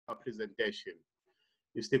presentation.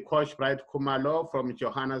 It's the Coach Bright Khumalo from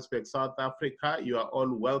Johannesburg, South Africa. You are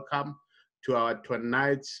all welcome to our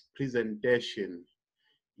tonight's presentation.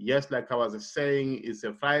 Yes, like I was saying, it's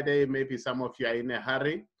a Friday. Maybe some of you are in a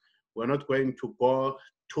hurry. We're not going to go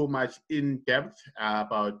too much in depth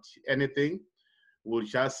about anything. We'll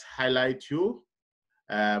just highlight you.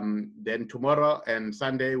 Then tomorrow and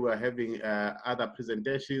Sunday, we're having other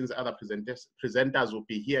presentations. Other presenters will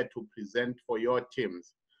be here to present for your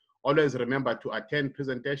teams. Always remember to attend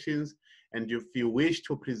presentations. And if you wish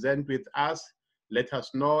to present with us, let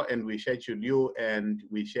us know and we schedule you and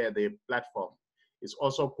we share the platform. It's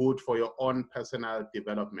also good for your own personal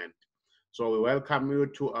development. So we welcome you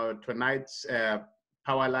to our tonight's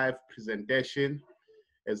Power Life presentation.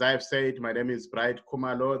 As I've said, my name is Bright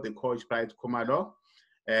Khumalo, the Coach Bright Khumalo.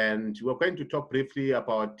 And we're going to talk briefly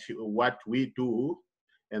about what we do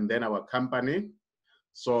and then our company.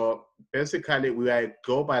 So basically, we are a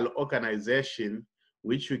global organization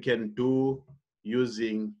which you can do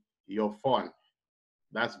using your phone.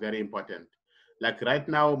 That's very important. Like right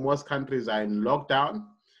now, most countries are in lockdown,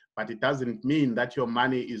 but it doesn't mean that your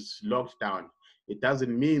money is locked down. It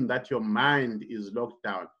doesn't mean that your mind is locked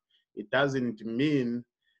down. It doesn't mean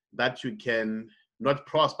that you can not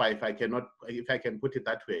prosper, if I can put it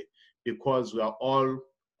that way, because we are all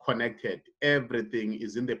connected. Everything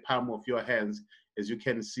is in the palm of your hands, as you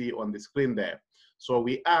can see on the screen there. So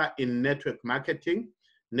we are in network marketing.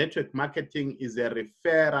 Network marketing is a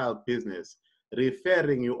referral business.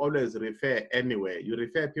 Referring, you always refer anyway. You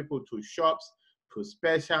refer people to shops, to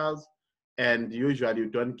specials, and usually you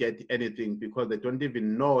don't get anything because they don't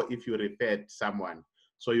even know if you referred someone.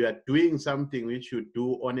 So you are doing something which you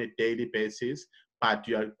do on a daily basis, but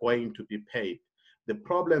you are going to be paid. The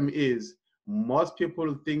problem is most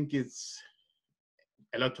people think it's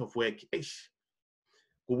a lot of work.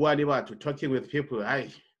 Talking with people,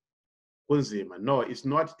 no, it's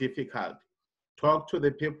not difficult. Talk to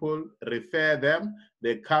the people, refer them.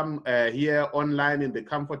 They come here online in the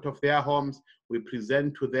comfort of their homes. We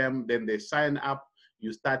present to them, then they sign up.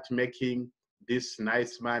 You start making this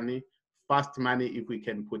nice money, fast money, if we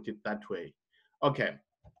can put it that way. Okay.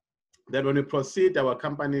 Then when we proceed, our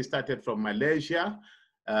company started from Malaysia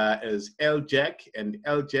as LJack, and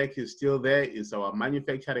LJack is still there, is our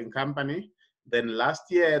manufacturing company. Then last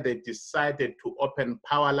year, they decided to open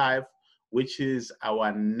Power Life, which is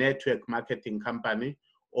our network marketing company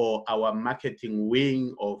or our marketing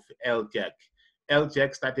wing of LJack.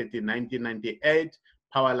 LJack started in 1998.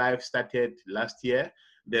 Power Life started last year.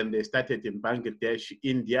 Then they started in Bangladesh,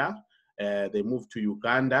 India. They moved to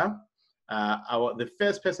Uganda. The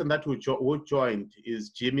first person that who joined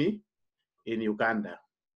is Jimmy in Uganda.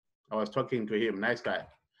 I was talking to him, nice guy.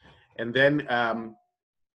 And then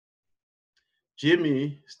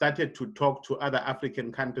Jimmy started to talk to other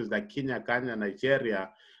African countries like Kenya, Ghana, Nigeria,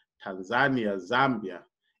 Tanzania, Zambia.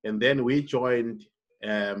 And then we joined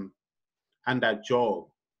under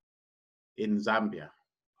Joe in Zambia,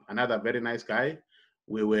 another very nice guy.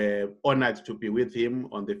 We were honored to be with him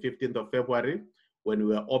on the 15th of February when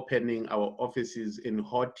we were opening our offices in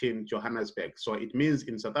Horton, Johannesburg. So it means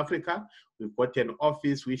in South Africa, we've got an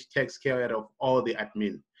office which takes care of all the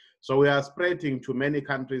admin. So we are spreading to many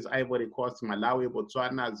countries: Ivory Coast, Malawi,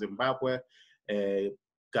 Botswana, Zimbabwe,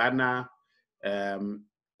 Ghana.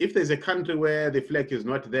 If there's a country where the flag is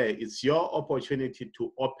not there, it's your opportunity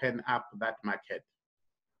to open up that market.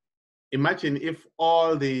 Imagine if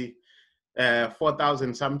all the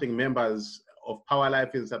 4,000 something members of Power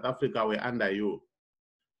Life in South Africa were under you.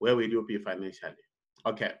 Where will you be financially?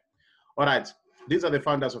 Okay. All right. These are the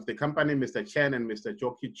founders of the company, Mr. Chen and Mr.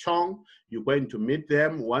 Joki Chong. You're going to meet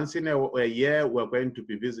them once in a year. We're going to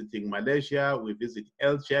be visiting Malaysia. We visit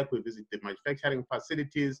LJack. We visit the manufacturing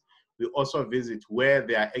facilities. We also visit where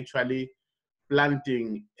they are actually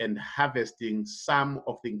planting and harvesting some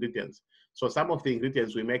of the ingredients. So some of the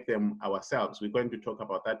ingredients, we make them ourselves. We're going to talk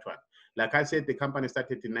about that one. Like I said, the company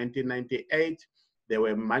started in 1998. They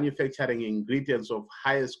were manufacturing ingredients of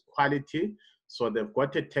highest quality. So they've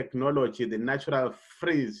got a technology, the natural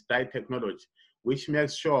freeze dye technology, which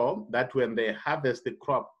makes sure that when they harvest the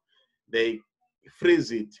crop, they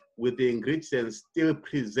freeze it with the ingredients still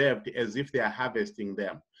preserved as if they are harvesting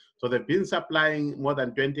them. So they've been supplying more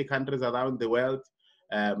than 20 countries around the world,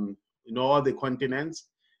 all the continents,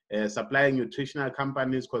 supplying nutritional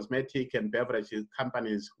companies, cosmetic and beverage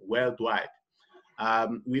companies worldwide.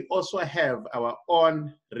 We also have our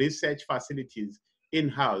own research facilities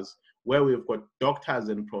in-house where we've got doctors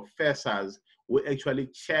and professors who actually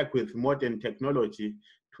check with modern technology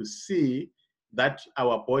to see that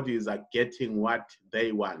our bodies are getting what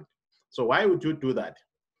they want. So why would you do that?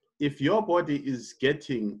 if your body is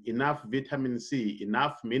getting enough vitamin C,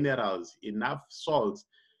 enough minerals, enough salts,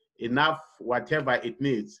 enough whatever it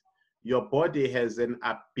needs, your body has an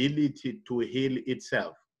ability to heal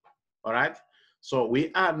itself. All right? So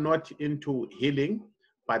we are not into healing,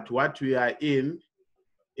 but what we are in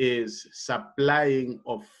is supplying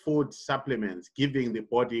of food supplements, giving the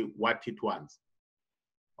body what it wants.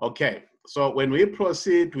 Okay, so when we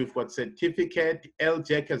proceed, we've got certificate.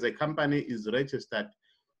 LJAC as a company is registered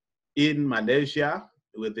in Malaysia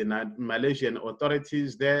with the Malaysian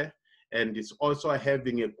authorities there, and it's also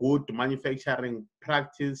having a good manufacturing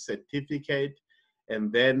practice certificate.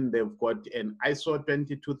 And then they've got an ISO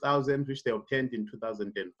 22000, which they obtained in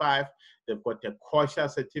 2005. They've got a kosher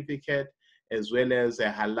certificate as well as a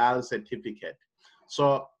halal certificate.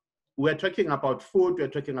 So we're talking about food, we're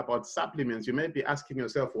talking about supplements. You may be asking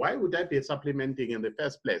yourself, why would I be supplementing in the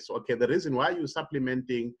first place? Okay, the reason why you're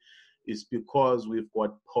supplementing is because we've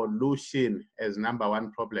got pollution as number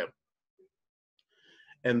one problem.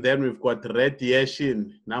 And then we've got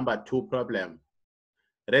radiation, number two problem.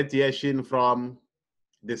 Radiation from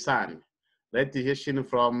the sun, radiation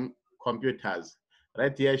from computers,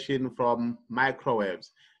 radiation from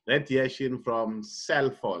microwaves, radiation from cell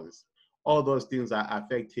phones. All those things are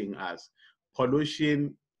affecting us.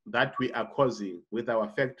 Pollution that we are causing with our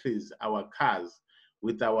factories, our cars,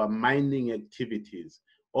 with our mining activities,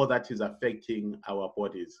 all that is affecting our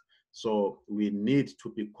bodies. So we need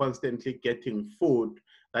to be constantly getting food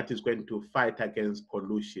that is going to fight against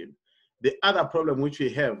pollution. The other problem which we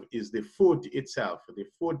have is the food itself. The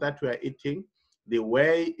food that we are eating, the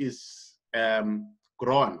way it's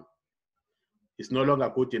grown is no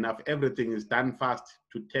longer good enough. Everything is done fast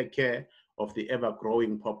to take care of the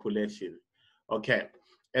ever-growing population. Okay,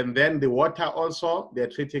 and then the water also, they're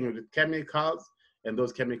treating it with chemicals, and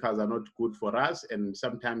those chemicals are not good for us, and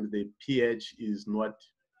sometimes the pH is not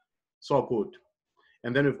so good.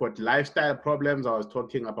 And then we've got lifestyle problems. I was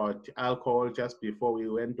talking about alcohol just before we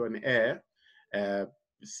went on air,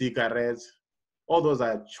 cigarettes, all those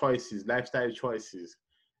are choices, lifestyle choices.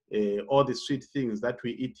 All the sweet things that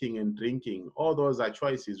we're eating and drinking, all those are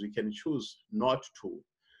choices. We can choose not to.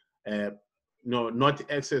 No, not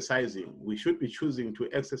exercising. We should be choosing to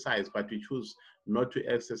exercise, but we choose not to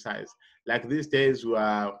exercise. Like these days, we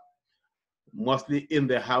are mostly in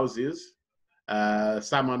the houses.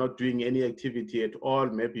 Some are not doing any activity at all.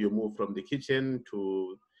 Maybe you move from the kitchen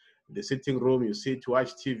to the sitting room, you sit to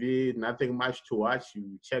watch TV, nothing much to watch.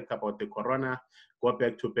 You check about the corona, go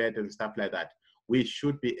back to bed and stuff like that. We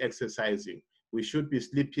should be exercising. We should be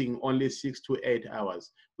sleeping only 6 to 8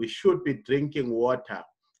 hours. We should be drinking water,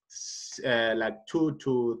 like 2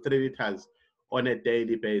 to 3 liters on a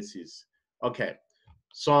daily basis. Okay,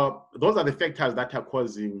 so those are the factors that are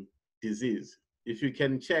causing disease. If you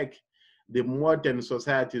can check, the modern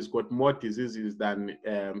society has got more diseases than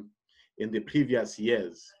in the previous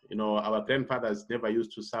years. You know, our grandfathers never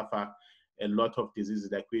used to suffer a lot of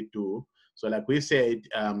diseases like we do. So like we said,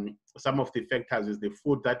 some of the factors is the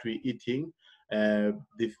food that we're eating.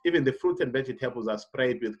 Even the fruit and vegetables are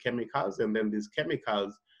sprayed with chemicals, and then these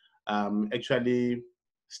chemicals actually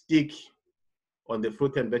stick on the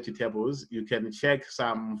fruit and vegetables. You can check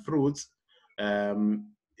some fruits,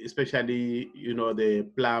 especially, you know, the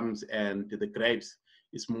plums and the grapes,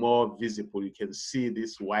 is more visible. You can see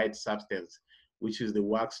this white substance, which is the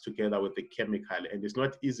wax together with the chemical, and it's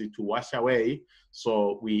not easy to wash away,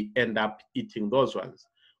 so we end up eating those ones.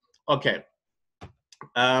 Okay,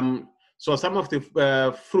 so some of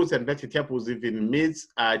the fruits and vegetables, even meats,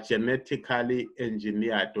 are genetically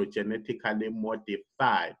engineered or genetically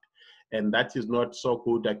modified, and that is not so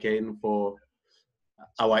good again for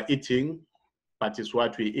our eating, but it's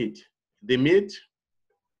what we eat. The meat,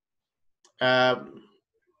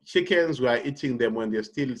 chickens, we are eating them when they're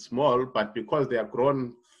still small, but because they are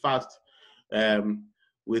grown fast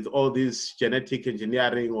with all these genetic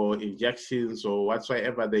engineering or injections or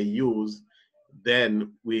whatsoever they use,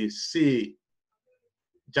 then we see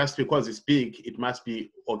just because it's big, it must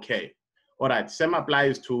be okay. All right, same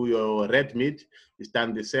applies to your red meat. It's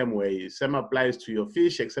done the same way. Same applies to your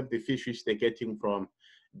fish, except the fish which they're getting from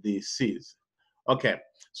the seas. Okay,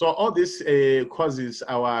 so all this causes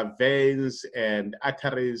our veins and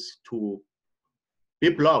arteries to be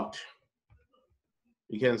blocked.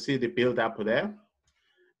 You can see the buildup there.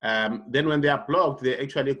 Then when they are blocked, they're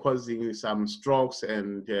actually causing some strokes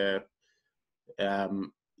and,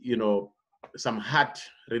 you know, some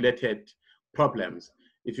heart-related problems.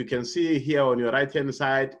 If you can see here on your right-hand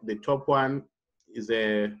side, the top one is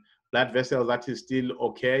a blood vessel that is still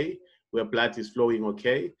okay, where blood is flowing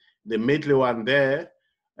okay. The middle one there,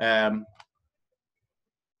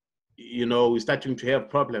 you know, we're starting to have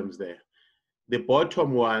problems there. The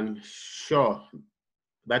bottom one, sure,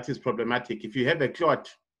 that is problematic. If you have a clot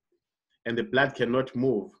and the blood cannot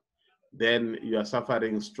move, then you are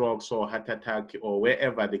suffering strokes or heart attack, or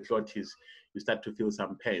wherever the clot is, you start to feel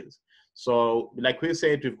some pains. So like we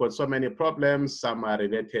said, we've got so many problems. Some are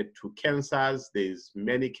related to cancers. There's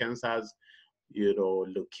many cancers, you know,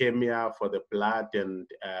 leukemia for the blood and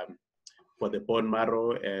for the bone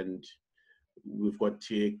marrow. And we've got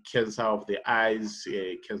cancer of the eyes,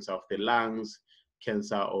 cancer of the lungs,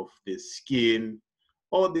 cancer of the skin.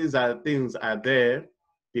 All these things are there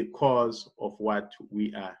because of what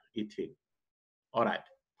we are eating. All right.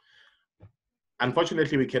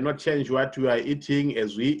 Unfortunately, we cannot change what we are eating.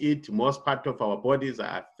 As we eat, most part of our bodies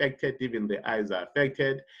are affected. Even the eyes are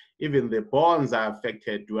affected. Even the bones are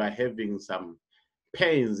affected. We are having some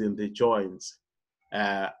pains in the joints.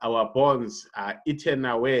 Our bones are eaten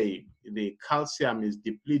away. The calcium is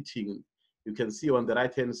depleting. You can see on the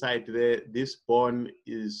right-hand side there, this bone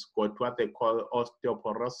is got what they call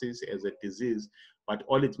osteoporosis as a disease, but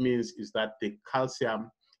all it means is that the calcium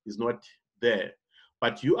is not there.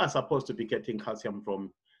 But you are supposed to be getting calcium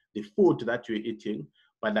from the food that you're eating.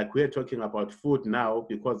 But like we're talking about food now,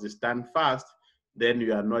 because it's done fast, then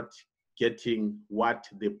you are not getting what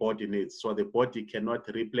the body needs. So the body cannot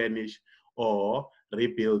replenish or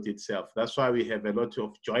rebuild itself. That's why we have a lot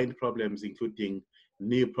of joint problems, including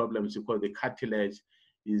knee problems, because the cartilage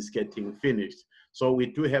is getting finished. So we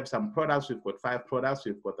do have some products. We've got 5 products.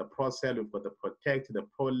 We've got the ProCell, we've got the Protect, the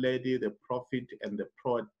ProLady, the Profit, and the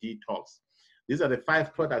Pro Detox. These are the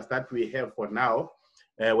 5 products that we have for now.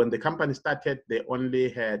 When the company started, they only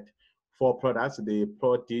had 4 products: the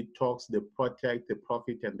Pro Detox, the Protect, the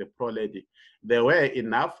Profit, and the ProLady. They were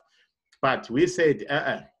enough, but we said,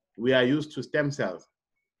 we are used to stem cells.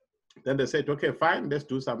 Then they said, okay, fine, let's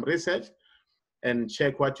do some research and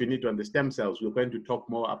check what you need on the stem cells. We're going to talk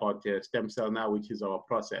more about the stem cell now, which is our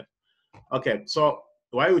process. Okay, so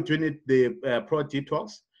why would we need the Pro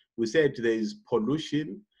Detox? We said there is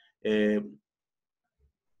pollution.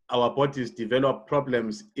 Our bodies develop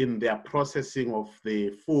problems in their processing of the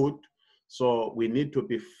food. So we need to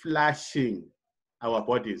be flushing our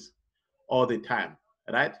bodies all the time,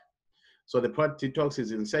 right? So the Pro Detox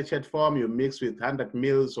is in sachet form. You mix with 100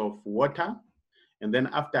 mils of water. And then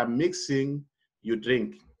after mixing, you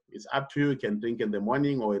drink. It's up to you. You can drink in the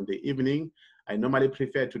morning or in the evening. I normally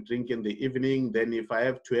prefer to drink in the evening. Then if I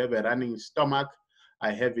have to have a running stomach,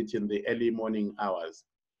 I have it in the early morning hours.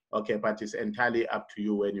 Okay, but it's entirely up to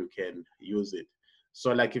you when you can use it.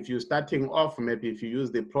 So like if you're starting off, maybe if you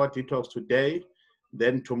use the Pro Detox today,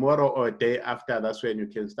 then tomorrow or a day after, that's when you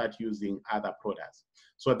can start using other products.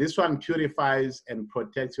 So this one purifies and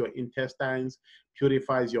protects your intestines,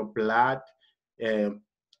 purifies your blood,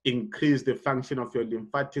 increase the function of your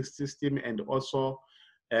lymphatic system, and also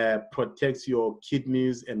protects your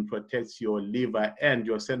kidneys and protects your liver and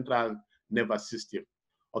your central nervous system.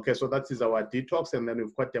 Okay, so that is our detox. And then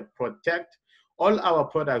we've got the Protect. All our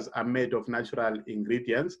products are made of natural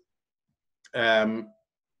ingredients.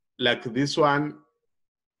 Like this one,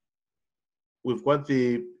 we've got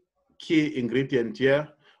the key ingredient here,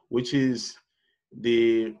 which is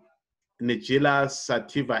the Nigella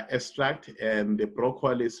sativa extract and the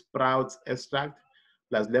broccoli sprouts extract,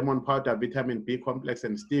 plus lemon powder, vitamin B complex,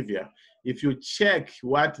 and stevia. If you check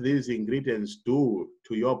what these ingredients do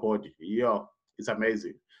to your body, it's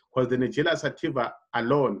amazing. Because the Nigella sativa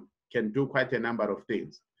alone can do quite a number of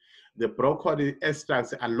things. The broccoli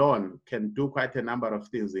extracts alone can do quite a number of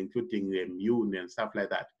things, including the immune and stuff like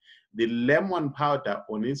that. The lemon powder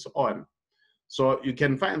on its own, so you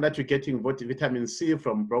can find that you're getting vitamin C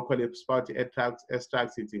from broccoli sprout extracts.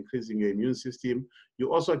 It's increasing your immune system.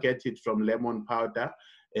 You also get it from lemon powder,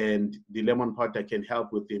 and the lemon powder can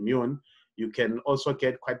help with the immune. You can also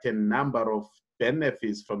get quite a number of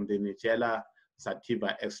benefits from the Nigella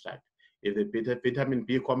sativa extract, the vitamin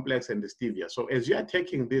B complex and the stevia. So as you are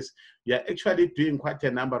taking this, you're actually doing quite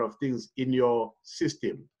a number of things in your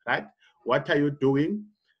system, right? What are you doing?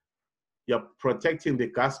 You're protecting the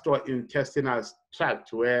gastrointestinal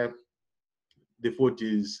tract where the food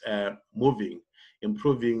is moving,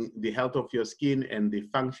 improving the health of your skin and the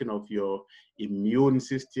function of your immune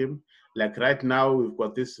system. Like right now, we've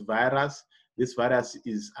got this virus. This virus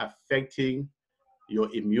is affecting your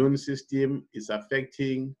immune system, is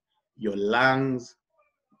affecting your lungs,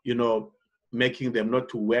 making them not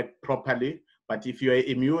to work properly. But if your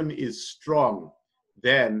immune is strong,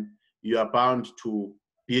 then you are bound to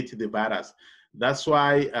beat the virus. That's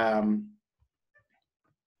why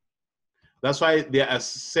they are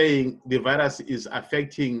saying the virus is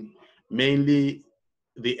affecting mainly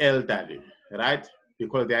the elderly, right?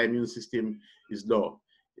 because their immune system is low.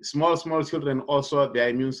 Small children also, their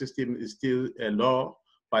immune system is still low,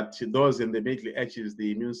 but those in the middle ages,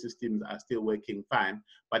 the immune systems are still working fine.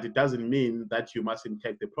 But it doesn't mean that you mustn't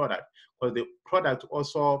take the product, because the product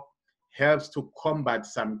also helps to combat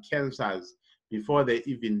some cancers before they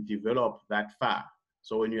even develop that far.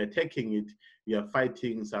 So when you're taking it, you're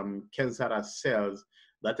fighting some cancerous cells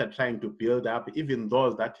that are trying to build up, even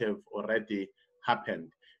those that have already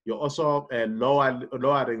happened. You're also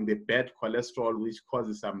lowering the bad cholesterol, which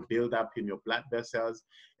causes some buildup in your blood vessels,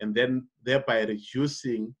 and then thereby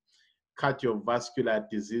reducing cardiovascular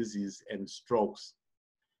diseases and strokes.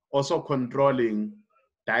 Also controlling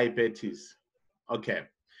diabetes. Okay,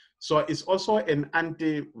 so it's also an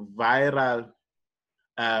antiviral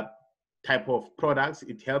type of products.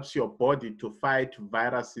 It helps your body to fight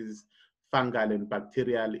viruses, fungal and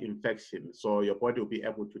bacterial infections. So your body will be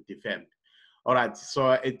able to defend. All right,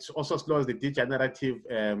 so it also slows the degenerative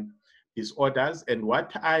disorders. And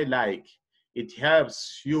what I like, it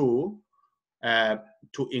helps you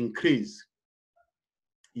to increase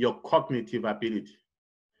your cognitive ability,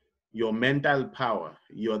 your mental power,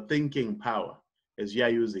 your thinking power as you are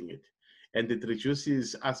using it. And it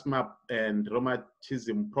reduces asthma and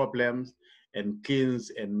rheumatism problems and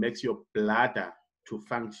cleans and makes your bladder to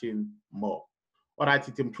function more. All right,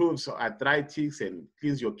 it improves arthritis and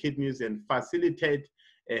cleans your kidneys and facilitate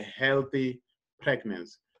a healthy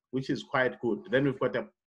pregnancy, which is quite good. Then we've got a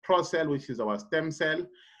ProCell, which is our stem cell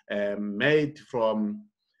made from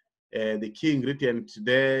the key ingredient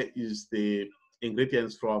there is the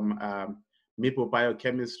ingredients from Meepo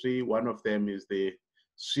Biochemistry. One of them is the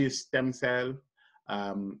Swiss stem cell,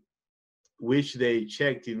 which they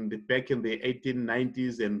checked back in the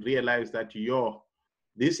 1890s and realized that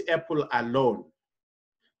this apple alone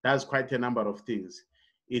does quite a number of things.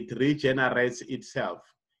 It regenerates itself.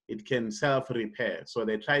 It can self-repair. So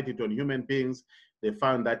they tried it on human beings. They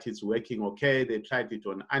found that it's working okay. They tried it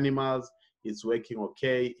on animals. It's working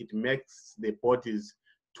okay. It makes the bodies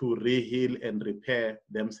to re-heal and repair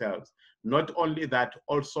themselves. Not only that,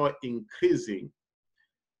 also increasing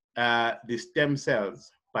the stem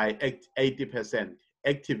cells by 80%,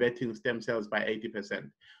 activating stem cells by 80%.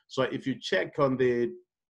 So if you check on the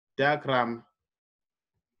diagram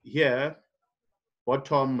here,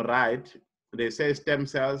 bottom right, they say stem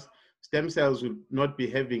cells. Stem cells will not be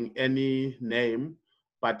having any name,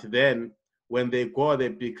 but then when they go, they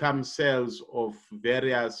become cells of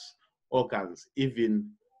various organs, even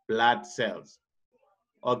blood cells.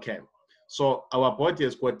 Okay, so our body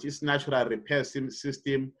has got its natural repair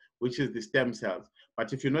system, which is the stem cells.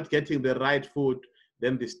 But if you're not getting the right food,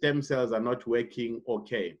 then the stem cells are not working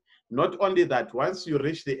okay. Not only that, once you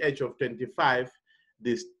reach the age of 25,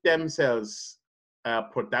 the stem cells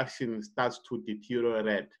production starts to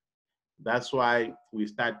deteriorate. That's why we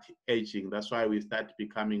start aging. That's why we start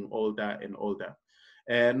becoming older and older.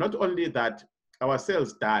 Not only that, our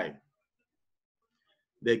cells die.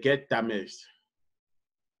 They get damaged.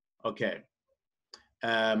 Okay.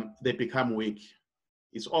 They become weak.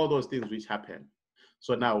 It's all those things which happen.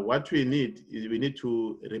 So now what we need is we need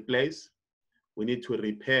to replace, we need to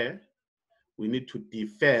repair, we need to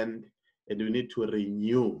defend, and we need to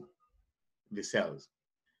renew the cells.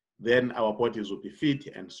 Then our bodies will be fit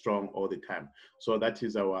and strong all the time. So that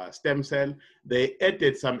is our stem cell. They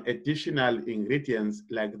added some additional ingredients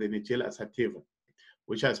like the Nigella sativa,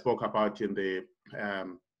 which I spoke about in the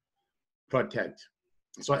Protect.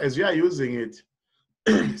 So as you are using it,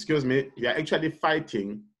 excuse me, you are actually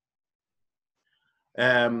fighting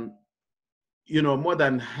more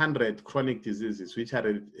than 100 chronic diseases, which are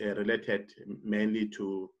related mainly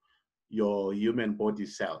to your human body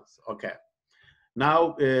cells. Okay.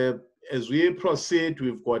 Now, as we proceed,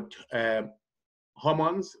 we've got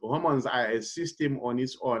hormones. Hormones are a system on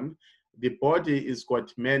its own. The body has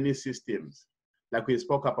got many systems. Like we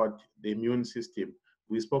spoke about the immune system.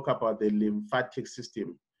 We spoke about the lymphatic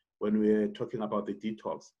system when we were talking about the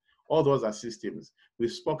detox. All those are systems. We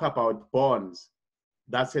spoke about bones.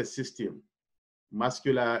 That's a system.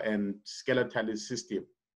 Muscular and skeletal system.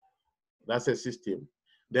 That's a system.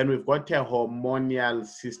 Then we've got a hormonal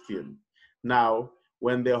system. Now,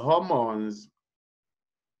 when the hormones,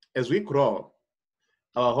 as we grow,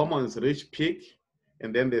 our hormones reach peak,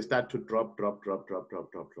 and then they start to drop.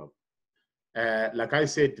 Like I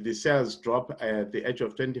said, the cells drop at the age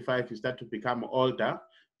of 25, you start to become older.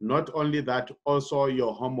 Not only that, also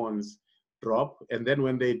your hormones drop. And then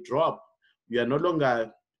when they drop, you are no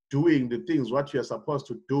longer doing the things what you're supposed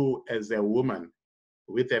to do as a woman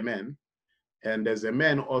with a man. And as a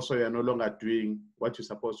man, also, you're no longer doing what you're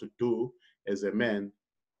supposed to do as a man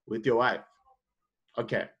with your wife.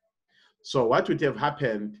 Okay. So what would have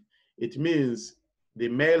happened, it means the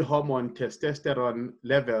male hormone testosterone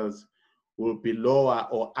levels will be lower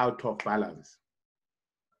or out of balance,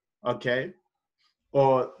 okay?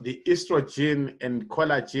 Or the estrogen and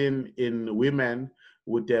collagen in women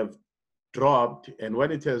would have dropped, and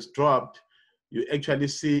when it has dropped, you actually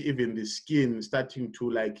see even the skin starting to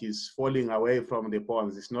like is falling away from the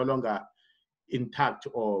bones. It's no longer intact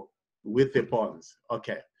or with the bones,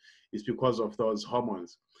 okay? It's because of those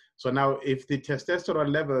hormones. So now if the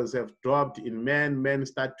testosterone levels have dropped in men, men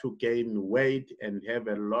start to gain weight and have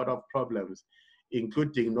a lot of problems,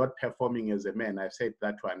 including not performing as a man. I've said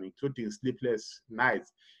that one, including sleepless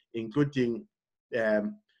nights, including,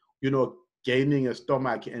 gaining a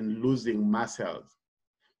stomach and losing muscles.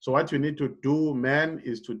 So what you need to do, man,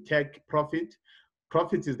 is to take Profit.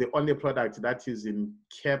 Profit is the only product that is in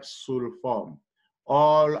capsule form.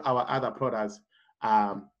 All our other products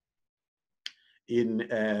are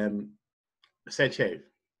in sachet.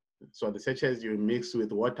 So the sachets you mix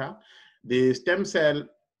with water. The stem cell,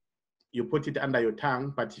 you put it under your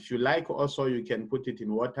tongue, but if you like also you can put it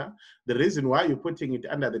in water. The reason why you're putting it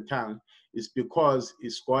under the tongue is because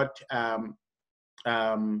it's got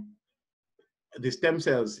the stem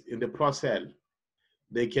cells in the procell.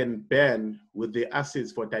 They can burn with the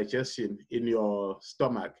acids for digestion in your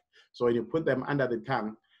stomach. So when you put them under the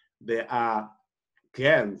tongue, there are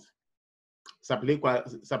glands,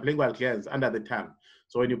 sublingual glands under the tongue.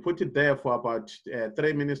 So when you put it there for about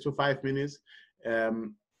 3 minutes to 5 minutes,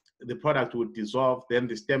 the product would dissolve, then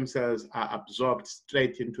the stem cells are absorbed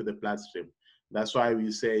straight into the bloodstream. That's why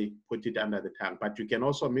we say put it under the tongue. But you can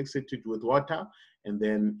also mix it with water and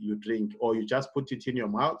then you drink, or you just put it in your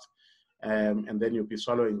mouth and then you'll be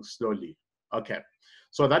swallowing slowly. Okay,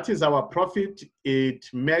 so that is our Profit. It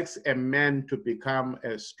makes a man to become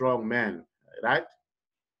a strong man, right?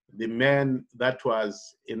 The man that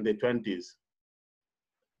was in the 20s.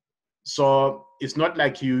 So it's not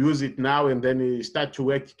like you use it now and then you start to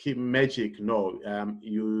work magic. No,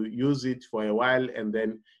 you use it for a while and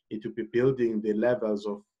then it will be building the levels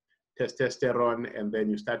of testosterone, and then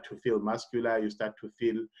you start to feel muscular, you start to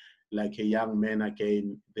feel like a young man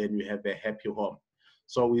again, then you have a happy home.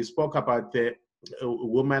 So we spoke about the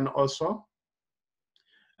women also.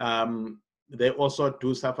 They also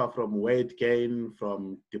do suffer from weight gain,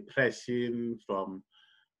 from depression, from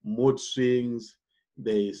mood swings.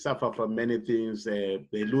 They suffer from many things. They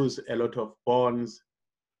lose a lot of bones.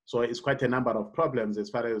 So it's quite a number of problems as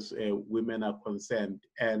far as women are concerned.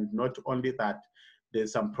 And not only that,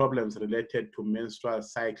 there's some problems related to menstrual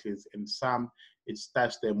cycles, and some it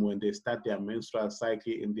starts them when they start their menstrual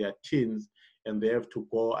cycle in their teens, and they have to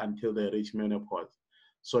go until they reach menopause.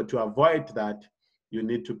 So to avoid that, you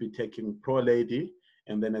need to be taking Pro-Lady,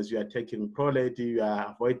 and then as you are taking Pro-Lady, you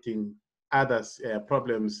are avoiding other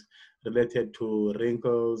problems related to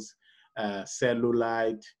wrinkles,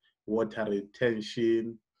 cellulite, water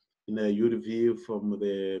retention, UV from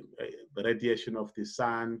the radiation of the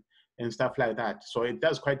sun, and stuff like that. So it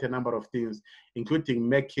does quite a number of things, including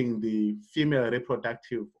making the female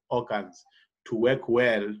reproductive organs to work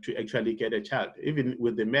well to actually get a child. Even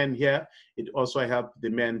with the men here, it also helps the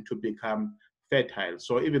men to become fertile.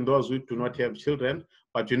 So even those who do not have children,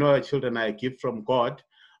 but children are a gift from God,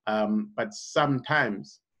 but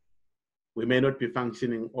sometimes we may not be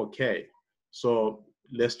functioning okay. So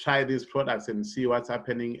let's try these products and see what's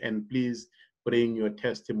happening, and please bring your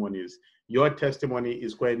testimonies. Your testimony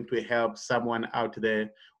is going to help someone out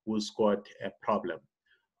there who's got a problem.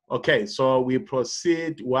 Okay, so we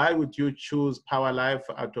proceed. Why would you choose Power Life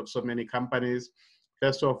out of so many companies?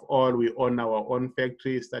 First of all, we own our own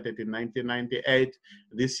factory, started in 1998.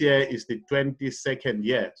 This year is the 22nd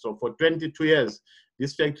year. So for 22 years,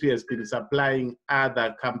 this factory has been supplying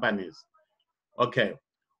other companies, okay,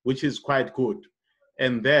 which is quite good.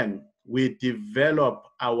 And then we develop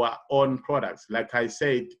our own products. Like I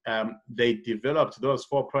said, they developed those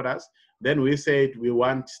 4 products. Then we said we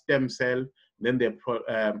want stem cell. Then they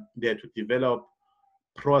had to develop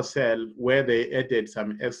Procell, where they added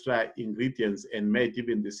some extra ingredients and made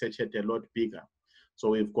even the sachet a lot bigger. So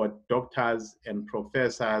we've got doctors and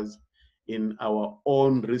professors in our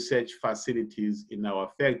own research facilities in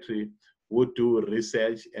our factory who do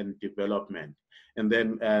research and development. And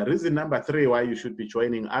then reason number 3 why you should be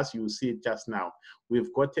joining us, you see it just now.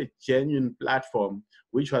 We've got a genuine platform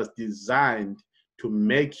which was designed to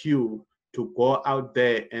make you to go out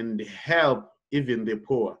there and help even the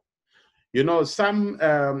poor. Some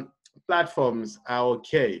platforms are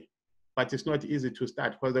okay, but it's not easy to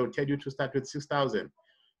start because they will tell you to start with 6,000.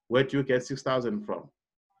 Where do you get 6,000 from?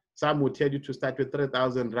 Some will tell you to start with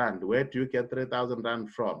 3,000 Rand. Where do you get 3,000 Rand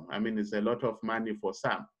from? I mean, it's a lot of money for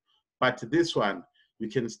some. But this one, you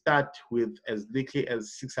can start with as little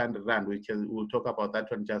as 600 Rand. We'll talk about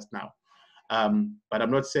that one just now. But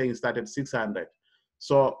I'm not saying start at 600.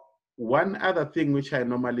 So one other thing which I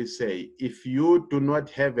normally say, if you do not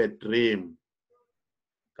have a dream,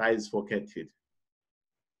 guys, forget it.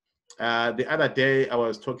 The other day I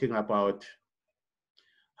was talking about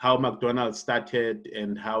how McDonald's started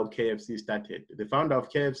and how KFC started. The founder of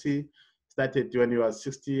KFC started when he was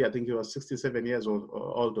 60, I think he was 67 years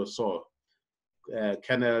old or so,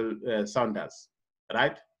 Colonel Sanders,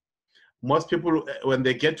 right? Most people, when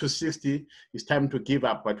they get to 60, it's time to give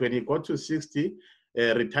up. But when you go to 60,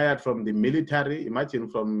 retired from the military, imagine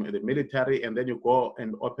from the military, and then you go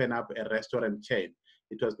and open up a restaurant chain.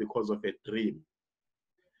 It was because of a dream.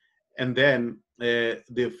 And then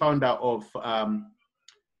the founder of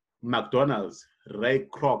McDonald's, Ray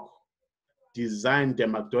Kroc, designed the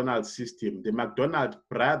McDonald's system. The McDonald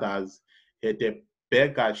brothers had a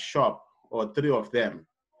burger shop, or three of them,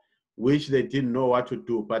 which they didn't know what to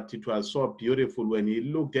do, but it was so beautiful. When he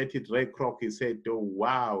looked at it, Ray Kroc, he said, oh,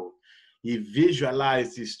 wow. He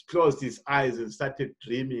visualized, he closed his eyes and started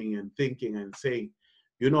dreaming and thinking and saying,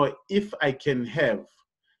 you know, if I can have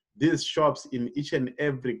these shops in each and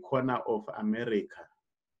every corner of America,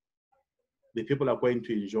 the people are going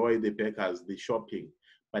to enjoy the burgers, the shopping,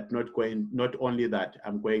 but not only that,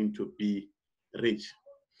 I'm going to be rich.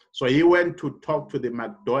 So he went to talk to the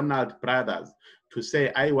McDonald brothers to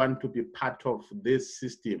say, I want to be part of this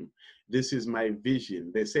system. This is my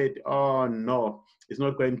vision. They said, oh no, it's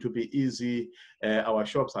not going to be easy. Our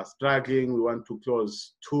shops are struggling. We want to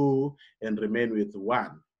close 2 and remain with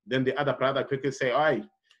 1. Then the other brother quickly say, all right,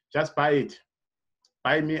 just buy it.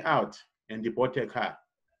 Buy me out. And he bought a car.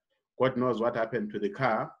 God knows what happened to the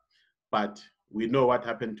car, but we know what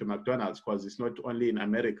happened to McDonald's, because it's not only in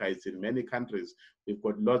America, it's in many countries. We've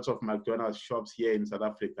got lots of McDonald's shops here in South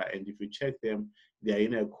Africa, and if you check them, they're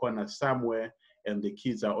in a corner somewhere, and the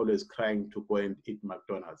kids are always crying to go and eat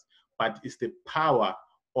McDonald's. But it's the power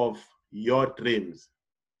of your dreams.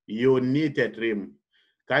 You need a dream.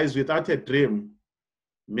 Guys, without a dream,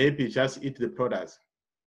 maybe just eat the products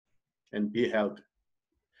and be healthy.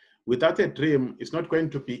 Without a dream, it's not going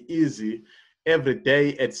to be easy every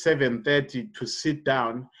day at 7:30 to sit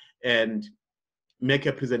down and make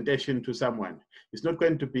a presentation to someone. It's not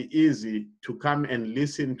going to be easy to come and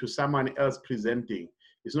listen to someone else presenting.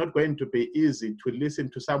 It's not going to be easy to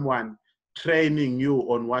listen to someone training you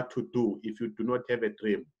on what to do if you do not have a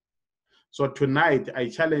dream. So tonight, I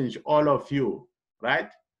challenge all of you,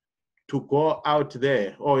 right, to go out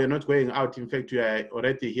there. Oh, you're not going out. In fact, you are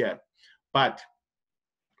already here. But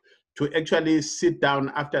to actually sit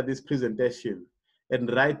down after this presentation and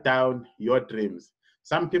write down your dreams.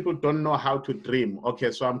 Some people don't know how to dream. Okay,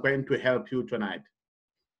 so I'm going to help you tonight.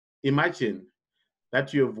 Imagine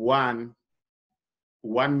that you've won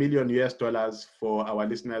 $1 million US for our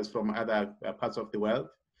listeners from other parts of the world,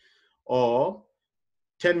 or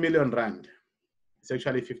 10 million Rand. It's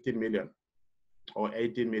actually 15 million or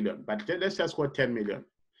 18 million, but let's just go 10 million.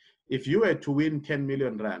 If you were to win 10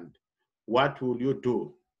 million Rand, what will you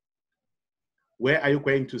do? Where are you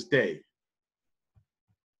going to stay?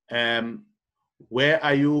 Where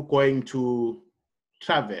are you going to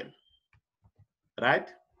travel? Right?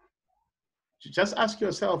 Just ask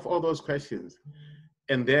yourself all those questions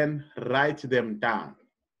and then write them down.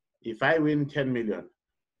 If I win 10 million,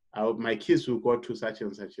 my kids will go to such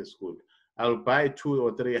and such a school. I'll buy 2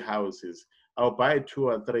 or 3 houses. I'll buy 2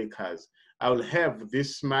 or 3 cars. I'll have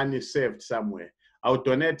this money saved somewhere. I'll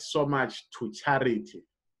donate so much to charity.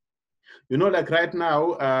 You know, like right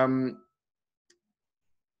now,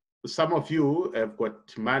 some of you have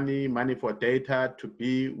got money for data to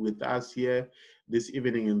be with us here this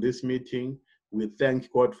evening in this meeting. We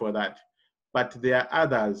thank God for that. But there are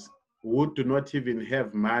others who do not even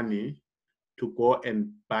have money to go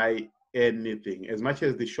and buy anything, as much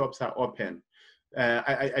as the shops are open.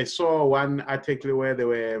 I saw one article where they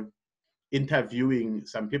were interviewing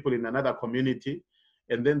some people in another community,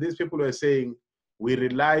 and then these people were saying, we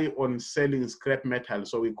rely on selling scrap metal.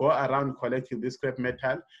 So we go around collecting this scrap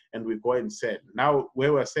metal and we go and sell. Now,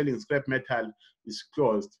 where we're selling scrap metal is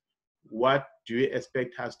closed. What do you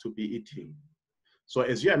expect us to be eating? So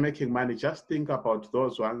as you are making money, just think about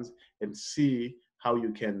those ones and see how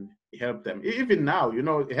you can help them. Even now, you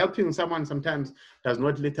know, helping someone sometimes does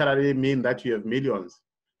not literally mean that you have millions.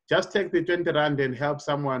 Just take the 20 Rand and help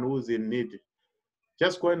someone who's in need.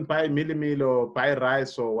 Just go and buy meal or buy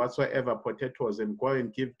rice or whatsoever, potatoes, and go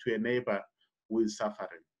and give to a neighbor who is suffering.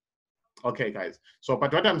 Okay, guys. So,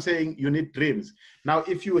 but what I'm saying, you need dreams. Now,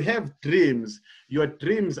 if you have dreams, your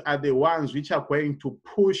dreams are the ones which are going to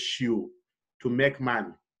push you to make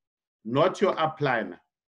money. not your upline,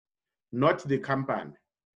 not the company,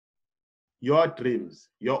 your dreams,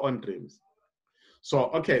 your own dreams. So,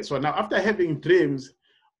 okay, so now after having dreams,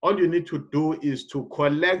 all you need to do is to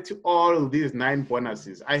collect all these 9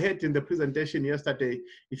 bonuses. I heard in the presentation yesterday,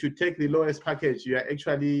 if you take the lowest package, you are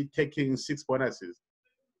actually taking 6 bonuses.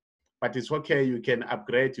 But it's okay, you can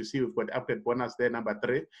upgrade. You see, we've got upgrade bonus there, number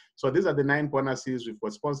 3. So these are the 9 bonuses. We've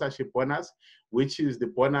got sponsorship bonus, which is the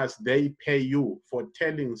bonus they pay you for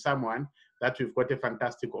telling someone that we've got a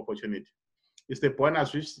fantastic opportunity. It's the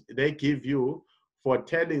bonus which they give you for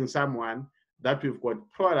telling someone that we've got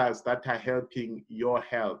products that are helping your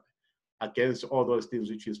health against all those things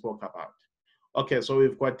which we spoke about. Okay, so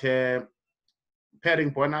we've got a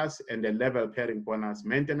pairing bonus and a level pairing bonus,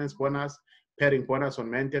 maintenance bonus, pairing bonus on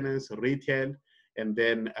maintenance, retail, and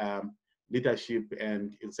then leadership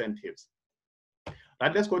and incentives.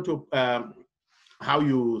 Right, let's go to how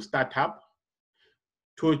you start up.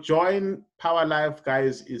 To join Power Life,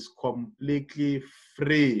 guys, is completely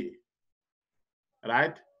free,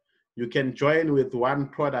 right? You can join with 1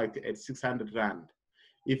 product at 600 Rand.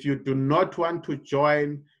 If you do not want to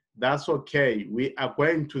join, that's okay. We are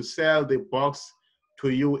going to sell the box to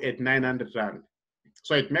you at 900 Rand.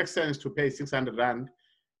 So it makes sense to pay 600 Rand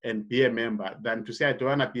and be a member than to say, I don't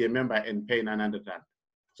want to be a member and pay 900 Rand.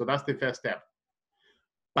 So that's the first step.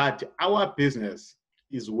 But our business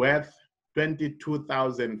is worth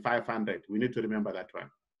 22,500. We need to remember that one.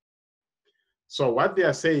 So what they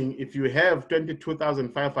are saying, if you have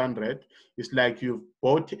 22,500, it's like you've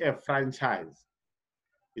bought a franchise.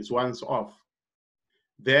 It's once off.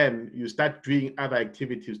 Then you start doing other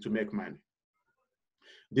activities to make money.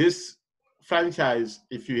 This franchise,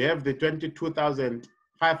 if you have the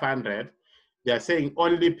 22,500, they are saying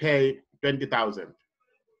only pay 20,000.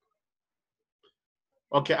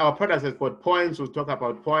 Okay, our product has got points. We'll talk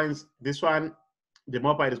about points. This one, the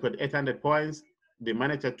mobile has got 800 points. The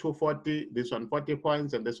manager 240, this one 40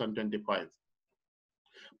 points, and this one 20 points.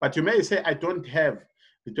 But you may say, I don't have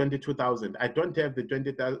the 22,000. I don't have the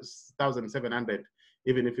 20,700,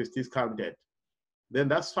 even if it's discounted. Then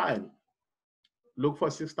that's fine. Look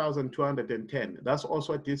for 6,210. That's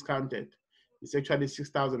also discounted. It's actually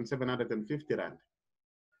 6,750 Rand.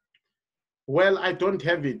 Well, I don't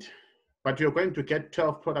have it, but you're going to get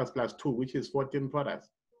 12 products plus 2, which is 14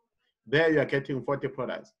 products. There you are getting 40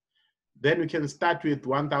 products. Then we can start with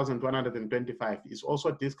 1,125. It's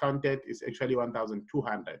also discounted. It's actually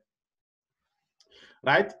 1,200.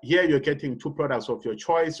 Right? Here you're getting 2 products of your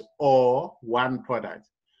choice or 1 product.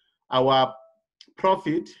 Our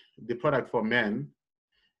profit, the product for men,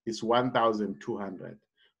 is 1,200.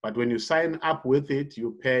 But when you sign up with it,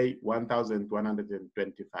 you pay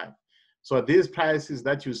 1,125. So these prices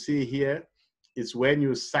that you see here is when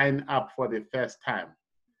you sign up for the first time.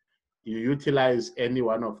 You utilize any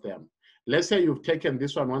one of them. Let's say you've taken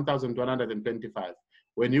this one, 1,125.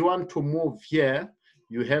 When you want to move here,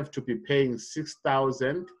 you have to be paying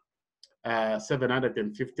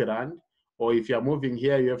 6,750 Rand. Or if you're moving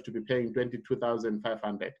here, you have to be paying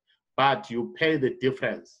 22,500. But you pay the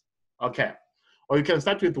difference. Okay. Or you can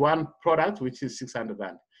start with 1 product, which is 600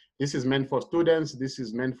 Rand. This is meant for students. This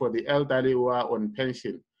is meant for the elderly who are on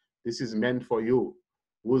pension. This is meant for you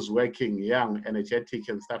who's working, young, energetic,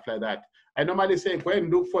 and stuff like that. I normally say, go and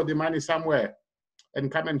look for the money somewhere and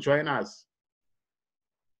come and join us.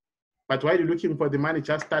 But while you're looking for the money,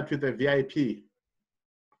 just start with a VIP.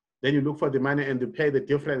 Then you look for the money and you pay the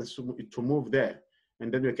difference to move there. And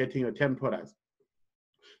then you're getting your 10 products.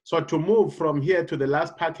 So to move from here to the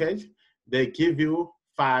last package, they give you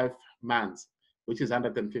 5 months, which is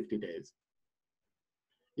 150 days.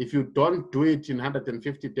 If you don't do it in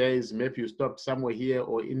 150 days, maybe you stop somewhere here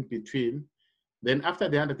or in between, then after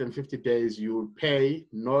the 150 days, you pay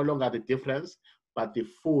no longer the difference, but the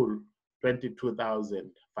full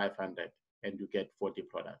 22,500, and you get 40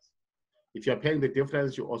 products. If you're paying the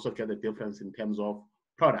difference, you also get the difference in terms of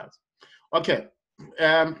products. Okay.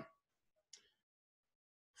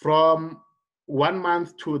 From 1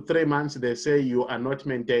 month to 3 months, they say you are not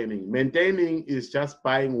maintaining. Maintaining is just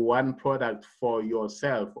buying 1 product for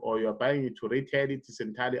yourself, or you're buying it to retail. It is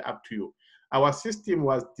entirely up to you. Our system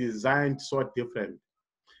was designed so different.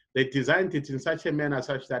 They designed it in such a manner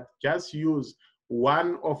such that just use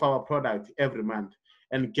 1 of our products every month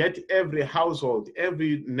and get every household,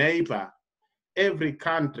 every neighbor, every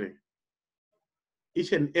country,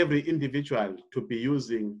 each and every individual to be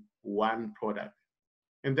using 1 product.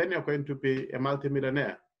 And then you're going to be a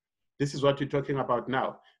multimillionaire. This is what we're talking about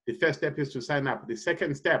now. The first step is to sign up. The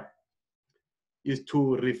second step is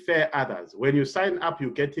to refer others. When you sign up,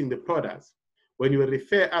 you're getting the products. When you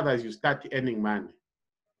refer others, you start earning money.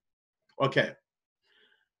 Okay.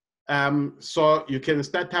 So you can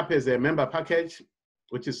start up as a member package,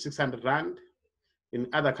 which is 600 Rand. In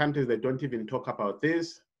other countries, they don't even talk about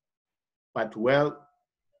this. But well,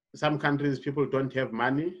 some countries, people don't have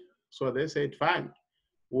money. So they said, fine,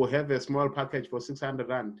 we'll have a small package for 600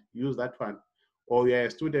 Rand, use that one. Or you're a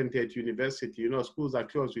student at university, you know, schools are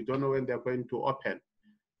closed, we don't know when they're going to open.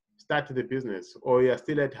 Start the business. Or you're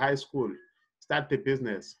still at high school, start the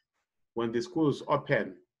business. When the schools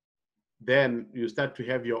open, then you start to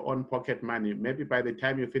have your own pocket money. Maybe by the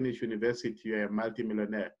time you finish university, you're a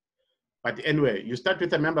multimillionaire. But anyway, you start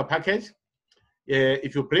with a member package.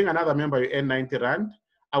 If you bring another member, you earn 90 Rand.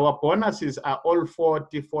 Our bonuses are all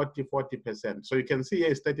 40%. So you can see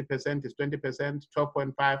here is 30%, is 20%,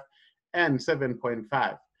 12.5, and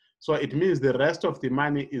 7.5. So it means the rest of the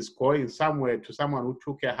money is going somewhere to someone who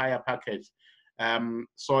took a higher package.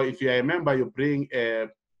 So if you're a member, you bring a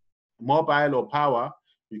mobile or power,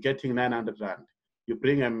 you're getting 900 Rand. You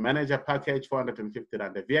bring a manager package, 450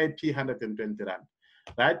 Rand, a VIP, 120 Rand.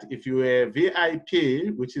 Right? If you're a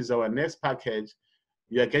VIP, which is our next package,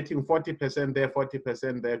 you are getting 40% there,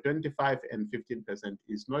 40% there, 25 and 15%.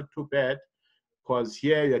 It's not too bad, because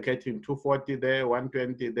here you're getting 240 there,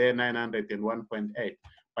 120 there, 900 and 1.8.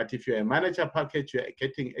 But if you're a manager package, you're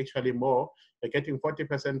getting actually more. You're getting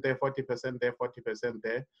 40% there, 40% there, 40%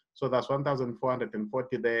 there. So that's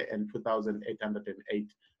 1,440 there and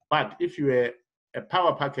 2,808. But if you're a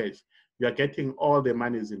power package, you're getting all the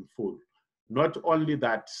monies in full. Not only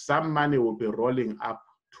that, some money will be rolling up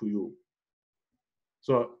to you.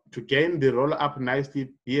 So to gain the roll up nicely,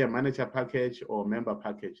 be a manager package or member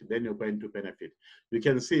package, then you're going to benefit. You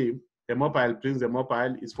can see the mobile brings the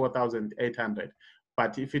mobile is 4,800.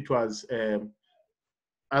 But if it was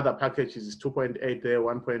other packages, is 2.8 there,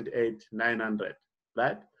 1.8, 900,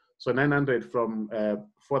 right? So 900 from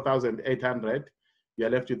 4,800, you're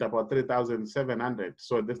left with about 3,700.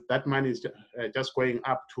 So that money is just going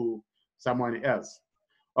up to someone else.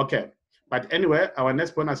 Okay. But anyway, our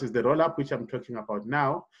next bonus is the roll-up, which I'm talking about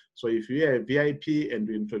now. So if you're a VIP and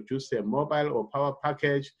we introduce a mobile or power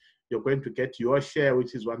package, you're going to get your share,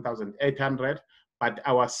 which is 1,800. But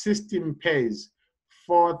our system pays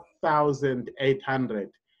 4,800.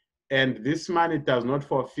 And this money does not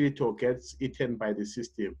forfeit or gets eaten by the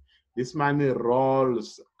system. This money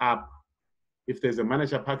rolls up. If there's a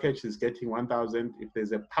manager package, it's getting 1,000. If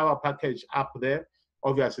there's a power package up there,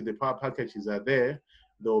 obviously the power packages are there.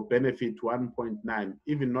 They'll benefit 1.9,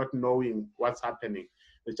 even not knowing what's happening.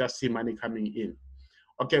 They just see money coming in.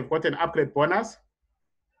 Okay, we've got an upgrade bonus.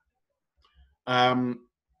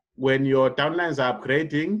 When your downlines are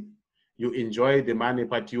upgrading, you enjoy the money,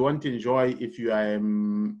 but you won't enjoy if you are a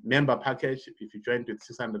member package. If you join with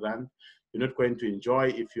 600 Rand, you're not going to enjoy.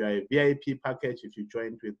 If you are a VIP package, if you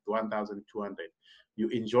join with 1,200, you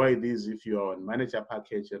enjoy these if you're on manager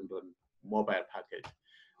package and on mobile package.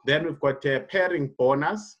 Then we've got a pairing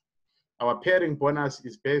bonus. Our pairing bonus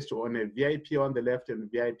is based on a VIP on the left and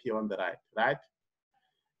VIP on the right, right?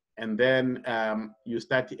 And then you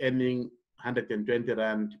start earning 120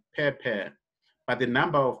 Rand per pair. But the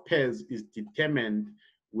number of pairs is determined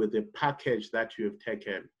with the package that you've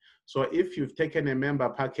taken. So if you've taken a member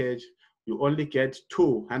package, you only get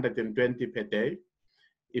 220 per day.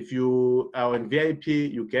 If you are on VIP,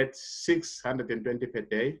 you get 620 per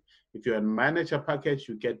day. If you're on manager package,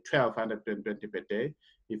 you get 1,220 per day.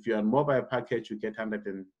 If you're on mobile package, you get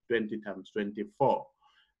 120 times 24.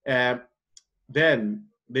 Then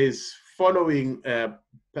there's following pairs.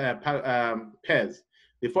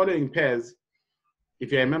 The following pairs, if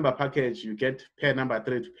you're a member package, you get pair number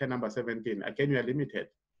 3 to pair number 17. Again, you are limited.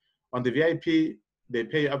 On the VIP, they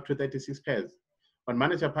pay you up to 36 pairs. On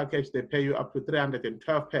manager package, they pay you up to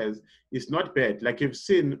 312 pairs. It's not bad. Like you've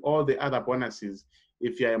seen all the other bonuses.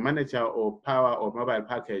 If you're a manager or power or mobile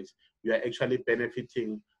package, you are actually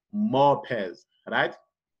benefiting more pairs, right?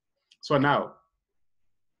 So now,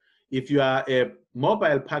 if you are a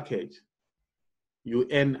mobile package, you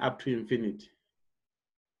earn up to infinity,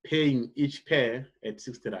 paying each pair at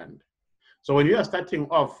 60 Rand. So when you are starting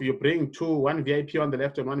off, you bring two, one VIP on the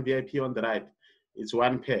left and one VIP on the right. It's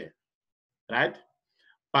one pair, right?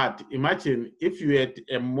 But imagine if you had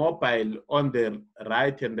a mobile on the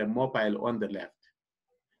right and a mobile on the left.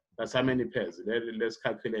 That's how many pairs? Let's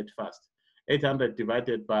calculate fast. 800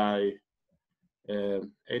 divided by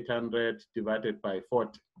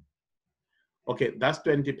 40. Okay, that's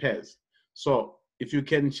 20 pairs. So if you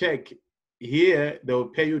can check, here they will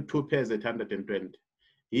pay you 2 pairs at 120.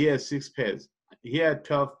 Here 6 pairs. Here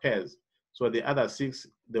 12 pairs. So the other 6,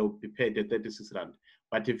 they will be paid at 36 Rand.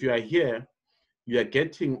 But if you are here, you are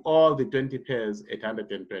getting all the 20 pairs at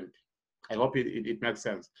 120. I hope it makes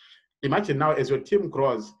sense. Imagine now as your team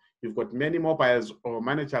grows, You've got many mobiles or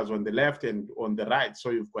managers on the left and on the right.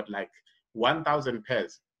 So you've got like 1,000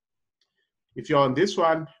 pairs. If you're on this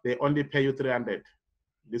one, they only pay you 300.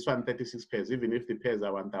 This one, 36 pairs, even if the pairs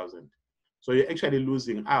are 1,000. So you're actually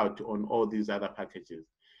losing out on all these other packages.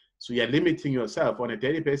 So you're limiting yourself. On a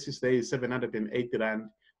daily basis, there is 780 Rand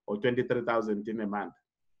or 23,000 in a month.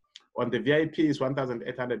 On the VIP is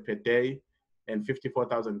 1,800 per day and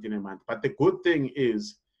 54,000 in a month. But the good thing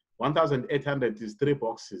is 1,800 is 3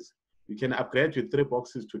 boxes. You can upgrade with 3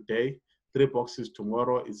 boxes today, 3 boxes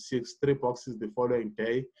tomorrow is 6, 3 boxes the following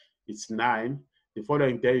day, it's 9. The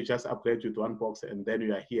following day, you just upgrade with 1 box and then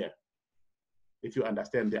you are here. If you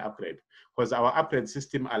understand the upgrade, because our upgrade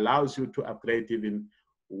system allows you to upgrade even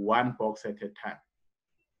 1 box at a time.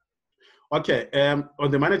 Okay,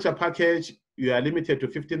 on the manager package, you are limited to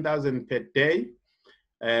 15,000 per day,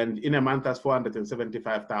 and in a month that's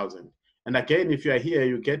 475,000. And again, if you are here,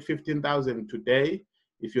 you get 15,000 today.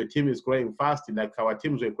 If your team is growing fast, like our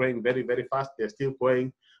teams were growing very, very fast, they're still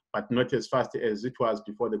growing, but not as fast as it was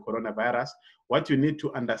before the coronavirus. What you need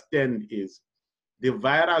to understand is the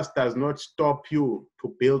virus does not stop you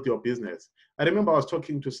to build your business. I remember I was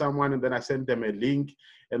talking to someone and then I sent them a link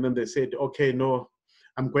and then they said, okay, no,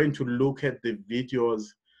 I'm going to look at the videos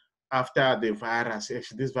after the virus.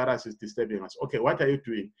 Actually, this virus is disturbing us. Okay, what are you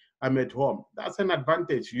doing? I'm at home. That's an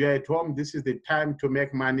advantage. You're at home. This is the time to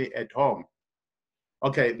make money at home.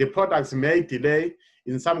 Okay, the products may delay.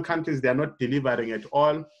 In some countries, they're not delivering at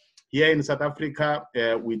all. Here in South Africa,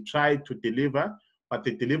 we try to deliver, but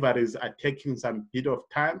the deliveries are taking some bit of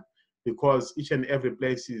time because each and every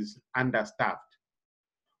place is understaffed.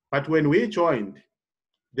 But when we joined,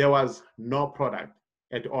 there was no product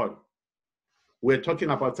at all. We're talking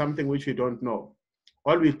about something which we don't know.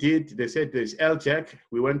 All we did, they said there's LJack.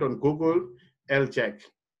 We went on Google, LJack,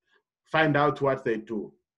 find out what they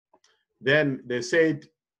do. Then they said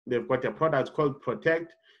they've got a product called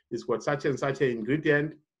Protect. It's got such and such an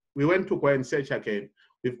ingredient. We went to go and search again.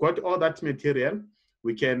 We've got all that material.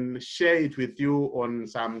 We can share it with you on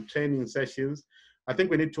some training sessions. I think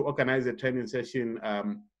we need to organize a training session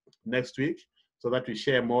next week so that we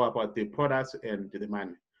share more about the products and the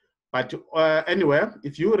money. But anyway,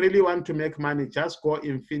 if you really want to make money, just go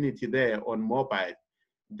infinity there on mobile.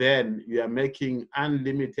 Then you are making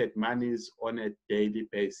unlimited monies on a daily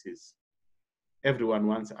basis. Everyone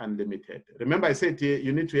wants unlimited. Remember I said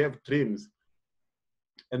you need to have dreams.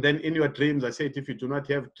 And then in your dreams, I said, if you do not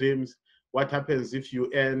have dreams, what happens if you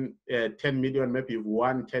earn 10 million, maybe you've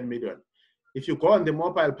won 10 million? If you go on the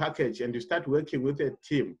mobile package and you start working with a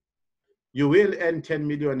team, you will earn 10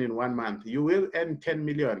 million in 1 month. You will earn 10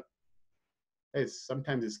 million.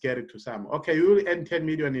 Sometimes it's scary to some. Okay, you will earn 10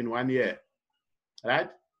 million in 1 year, right?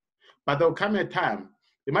 But there'll come a time,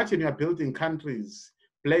 imagine you're building countries,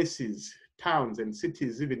 places, towns, and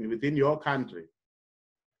cities even within your country.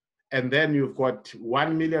 And then you've got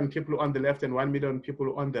 1 million people on the left and 1 million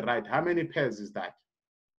people on the right. How many pairs is that?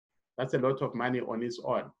 That's a lot of money on its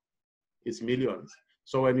own. It's millions.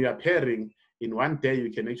 So when you are pairing, in 1 day, you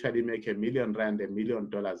can actually make R1 million, $1 million,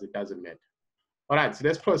 it doesn't matter. All right, so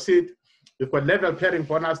let's proceed. We've got level pairing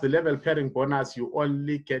bonus. The level pairing bonus, you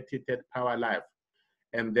only get it at Power Life.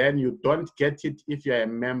 And then you don't get it if you're a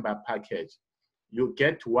member package. You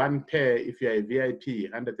get 1 pair if you're a VIP,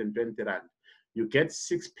 120 Rand. You get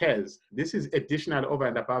 6 pairs. This is additional over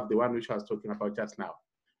and above the one which I was talking about just now.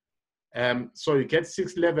 So you get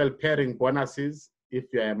 6 level pairing bonuses if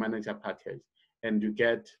you're a manager package. And you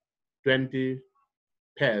get 20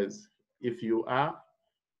 pairs if you are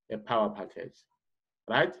a power package,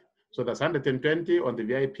 right? So that's 120 on the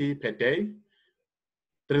VIP per day,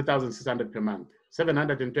 3,600 per month.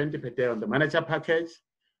 720 per day on the manager package,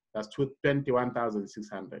 that's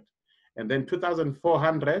 21,600. And then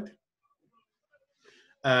 2,400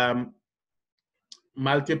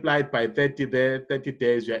 multiplied by 30 there, 30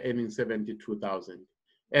 days, you're earning 72,000.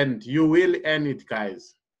 And you will earn it,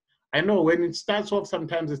 guys. I know when it starts off,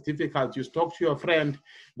 sometimes it's difficult. You talk to your friend,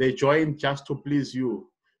 they join just to please you.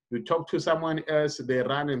 You talk to someone else, they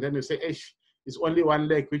run, and then you say, it's only 1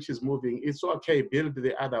 leg which is moving. It's okay, build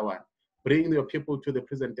the other one. Bring your people to the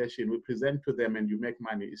presentation. We present to them and you make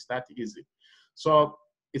money. It's that easy. So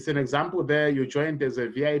it's an example there. You joined as a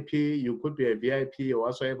VIP. You could be a VIP or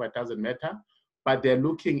whatsoever, it doesn't matter. But they're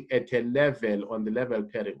looking at a level on the level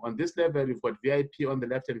pairing. On this level, you've got VIP on the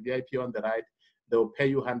left and VIP on the right. They'll pay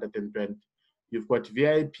you 120. You've got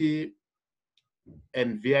VIP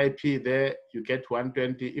and VIP there, you get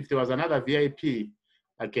 120. If there was another VIP,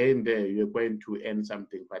 again there, you're going to earn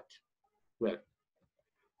something, but well.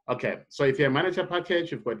 Okay, so if you're a manager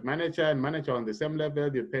package, you've got manager and manager on the same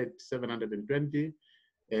level, you paid 720.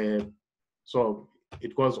 So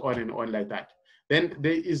it goes on and on like that. Then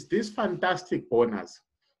there is this fantastic bonus.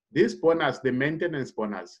 This bonus, the maintenance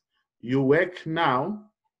bonus, you work now,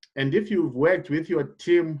 and if you've worked with your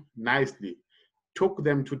team nicely, took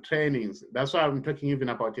them to trainings. That's why I'm talking even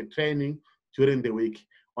about a training during the week.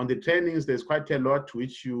 On the trainings, there's quite a lot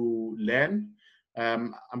which you learn.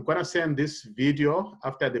 I'm gonna send this video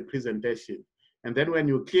after the presentation. And then when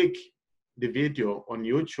you click the video on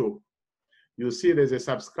YouTube, you'll see there's a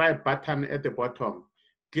subscribe button at the bottom.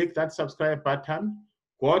 Click that subscribe button,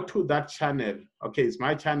 go to that channel. Okay, it's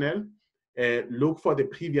my channel. Look for the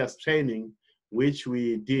previous training which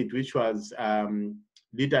we did, which was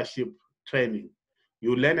leadership training.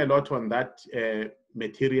 You learn a lot on that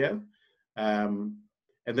material. And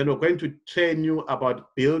then we're going to train you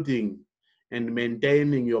about building and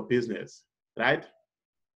maintaining your business, right?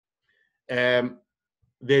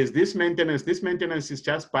 There's this maintenance. This maintenance is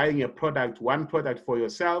just buying a product, one product for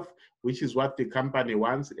yourself, which is what the company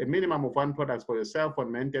wants, a minimum of one product for yourself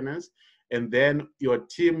on maintenance, and then your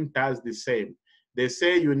team does the same. They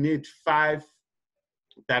say you need 5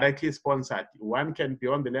 directly sponsored. 1 can be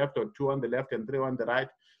on the left or 2 on the left and 3 on the right,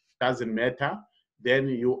 doesn't matter. Then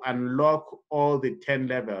you unlock all the 10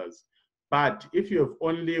 levels. But if you have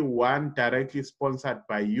only 1 directly sponsored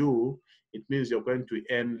by you, it means you're going to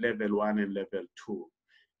earn level 1 and level 2.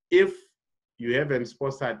 If you haven't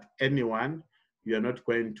sponsored anyone, you're not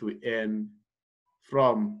going to earn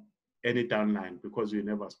from any downline because you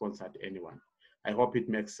never sponsored anyone. I hope it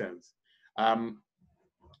makes sense. I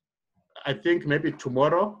think maybe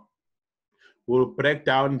tomorrow we'll break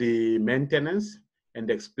down the maintenance and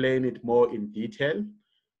explain it more in detail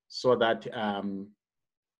so that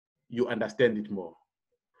you understand it more.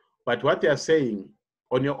 But what they're saying,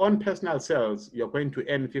 on your own personal sales, you're going to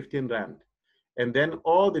earn 15 Rand. And then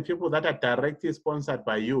all the people that are directly sponsored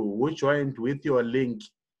by you, who joined with your link,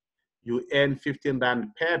 you earn 15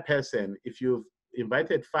 Rand per person. If you've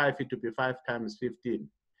invited 5, it will be 5 times 15,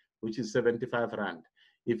 which is 75 Rand.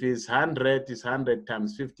 If it's 100, it's 100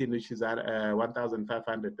 times 15, which is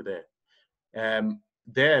 1,500 there.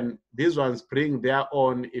 Then these ones bring their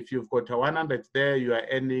own. If you've got a 100 there, you are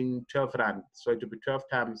earning 12 Rand. So it will be 12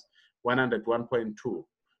 times 100, 1.2.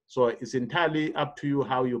 So it's entirely up to you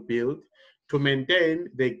how you build. To maintain,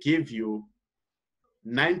 they give you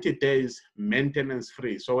 90 days maintenance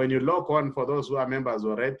free. So when you log on, for those who are members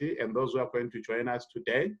already and those who are going to join us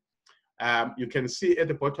today, you can see at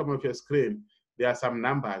the bottom of your screen, there are some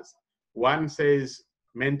numbers. One says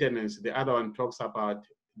maintenance, the other one talks about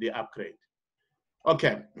the upgrade.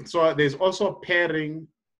 Okay, so there's also pairing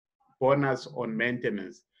bonus on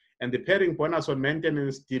maintenance. And the pairing bonus on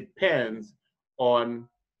maintenance depends on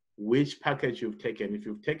which package you've taken. If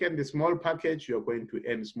you've taken the small package, you're going to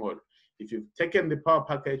earn small. If you've taken the power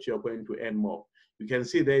package, you're going to earn more. You can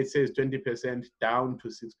see there it says 20% down to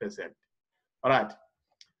 6%. All right.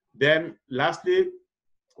 Then lastly,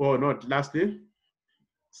 or not lastly,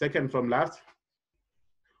 second from last,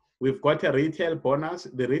 we've got a retail bonus.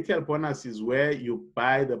 The retail bonus is where you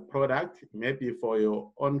buy the product, maybe for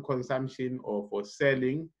your own consumption or for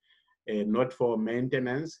selling, not for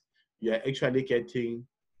maintenance. You are actually getting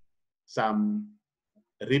some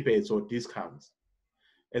rebates or discounts.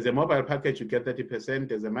 As a mobile package, you get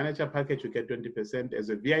 30%. As a manager package, you get 20%. As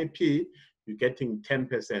a VIP, you're getting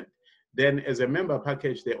 10%. Then as a member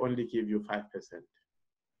package, they only give you 5%.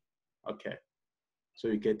 Okay. So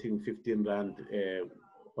you're getting 15 Rand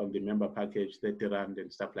on the member package, 30 Rand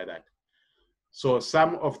and stuff like that. So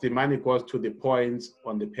some of the money goes to the points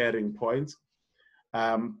on the pairing points.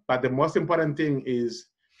 But the most important thing is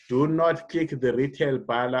do not click the retail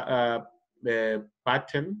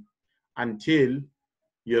button until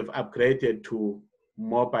you have upgraded to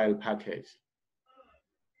mobile package.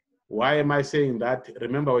 Why am I saying that?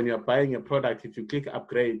 Remember, when you're buying a product, if you click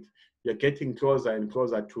upgrade, you're getting closer and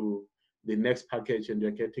closer to the next package and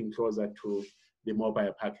you're getting closer to the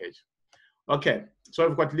mobile package. Okay, so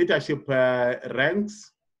we've got leadership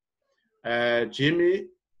ranks. Jimmy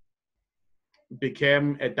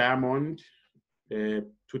became a diamond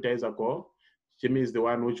 2 days ago. Jimmy is the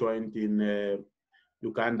one who joined in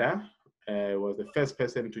Uganda, was the first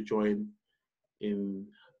person to join in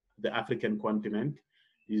the African continent.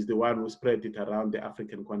 He's the one who spread it around the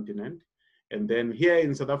African continent. And then here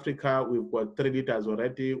in South Africa, we've got 3 leaders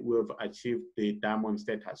already who have achieved the diamond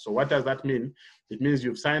status. So what does that mean? It means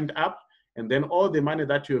you've signed up, and then all the money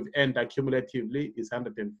that you've earned accumulatively is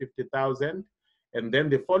 150,000. And then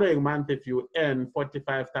the following month, if you earn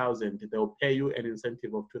 45,000, they'll pay you an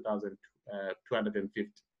incentive of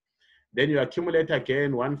 2,250. Then you accumulate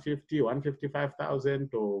again 150,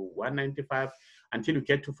 155,000 or 195 until you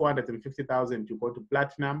get to 450,000. You go to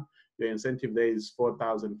platinum. your incentive there is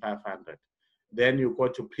 4,500. Then you go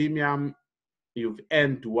to premium, you've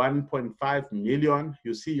earned 1.5 million.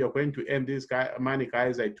 You see, you're going to earn this money,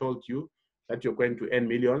 guys. I told you that you're going to earn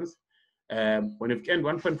millions. When you've earned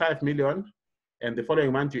 1.5 million, and the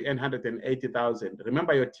following month you earn 180,000.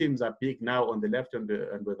 Remember, your teams are big now on the left and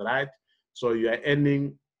the right. So you are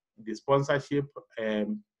earning the sponsorship,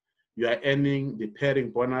 you are earning the pairing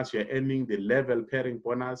bonus, you are earning the level pairing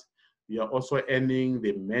bonus, you are also earning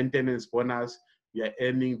the maintenance bonus, you are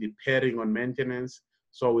earning the pairing on maintenance.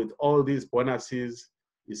 So with all these bonuses,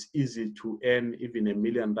 it's easy to earn even R1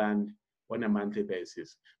 million on a monthly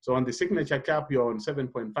basis. So on the signature cap, you're on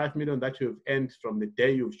 7.5 million that you've earned from the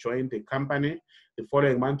day you've joined the company. The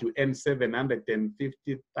following month, you earn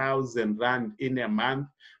 750,000 Rand in a month.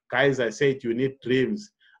 Guys, I said you need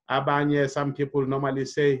dreams. Abanye, some people normally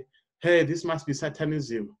say, hey, this must be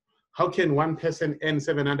satanism. How can one person earn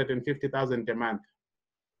 750,000 a month?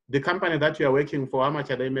 The company that you are working for, how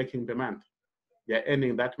much are they making per month? They're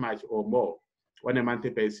earning that much or more on a monthly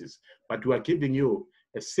basis. But we are giving you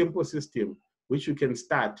a simple system which you can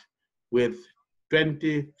start with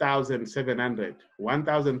 20,700,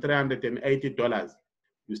 $1,380.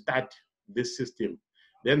 You start this system.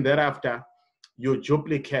 Then thereafter, you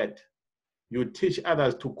duplicate. You teach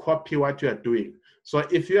others to copy what you are doing. So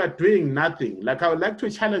if you are doing nothing, like I would like to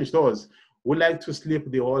challenge those who like to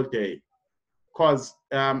sleep the whole day. Because,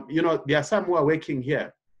 you know, there are some who are working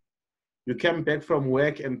here. You came back from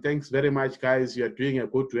work, and thanks very much, guys. You're doing a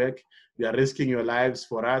good work. You are risking your lives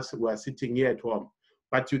for us who are sitting here at home.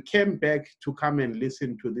 But you came back to come and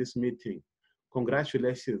listen to this meeting.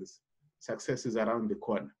 Congratulations. Success is around the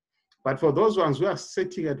corner. But for those ones who are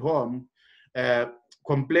sitting at home,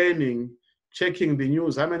 complaining, checking the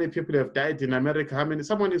news, how many people have died in America, how many,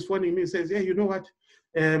 someone is phoning me and says, yeah, you know what?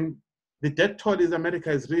 The death toll in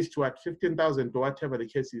America has reached what, 15,000 or whatever the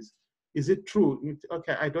case is. Is it true?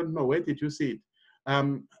 Okay, I don't know. Where did you see it?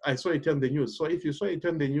 I saw it on the news. So if you saw it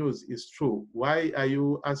on the news, it's true. Why are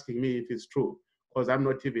you asking me if it's true? Because I'm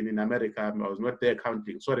not even in America. I was not there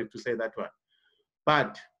counting. Sorry to say that one.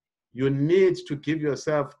 But you need to give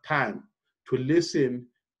yourself time to listen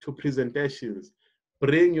to presentations.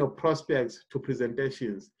 Bring your prospects to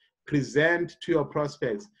presentations. Present to your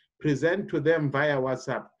prospects. Present to them via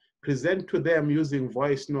WhatsApp. Present to them using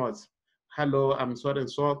voice notes. Hello, I'm so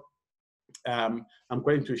and so. I'm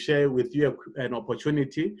going to share with you an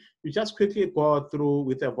opportunity. You just quickly go through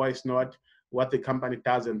with a voice note what the company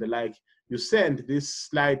does and the like. You send this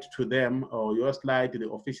slide to them, or your slide, the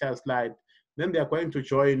official slide, then they're going to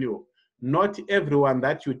join you. Not everyone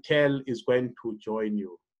that you tell is going to join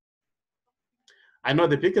you. I know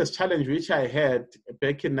the biggest challenge which I had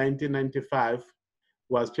back in 1995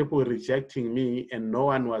 was people rejecting me and no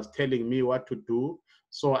one was telling me what to do.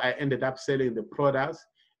 So I ended up selling the products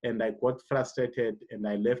and I got frustrated and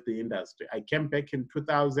I left the industry. I came back in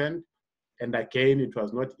 2000 and again, it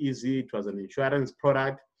was not easy. It was an insurance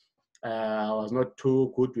product. I was not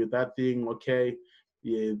too good with that thing. Okay,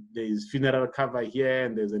 yeah, there's funeral cover here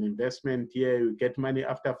and there's an investment here. You get money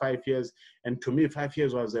after 5 years. And to me, 5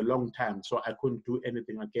 years was a long time. So I couldn't do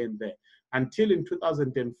anything again there. Until in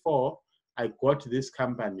 2004, I got this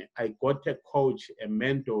company. I got a coach, a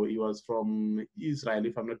mentor. He was from Israel,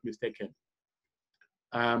 if I'm not mistaken.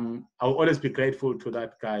 I'll always be grateful to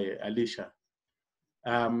that guy, Alicia.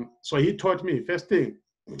 So he taught me, first thing,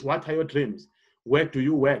 what are your dreams? Where do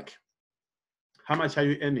you work? How much are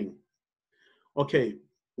you earning? Okay,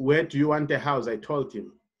 where do you want a house? I told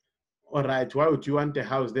him. All right, why would you want a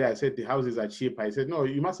house there? I said, the houses are cheap. I said, no,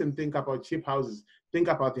 you mustn't think about cheap houses. Think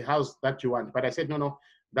about the house that you want. But I said, no,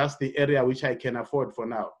 that's the area which I can afford for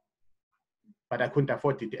now. But I couldn't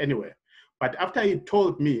afford it anyway. But after he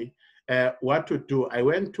told me what to do, I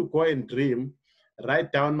went to go and dream,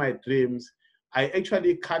 write down my dreams. I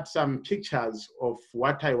actually cut some pictures of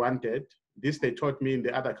what I wanted. This they taught me in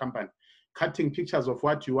the other company. Cutting pictures of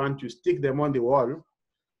what you want, you stick them on the wall,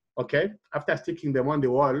 okay? After sticking them on the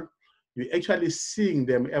wall, you're actually seeing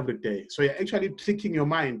them every day. So you're actually tricking your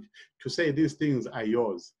mind to say these things are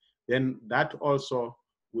yours. Then that also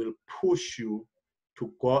will push you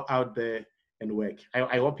to go out there and work.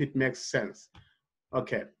 I hope it makes sense.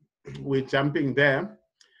 Okay, we're jumping there.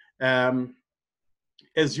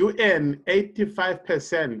 As you earn,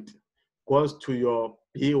 85% goes to your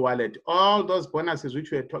e-wallet. All those bonuses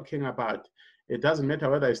which we're talking about, it doesn't matter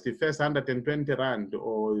whether it's the first 120 Rand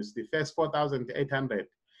or it's the first 4,800,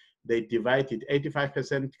 they divide it.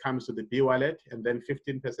 85% comes to the B-wallet and then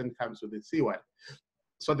 15% comes to the C-wallet.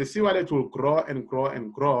 So the C-wallet will grow and grow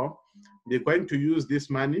and grow. They're going to use this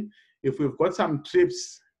money. If we've got some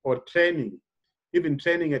trips or training, even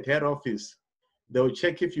training at head office, They'll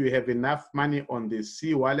check if you have enough money on the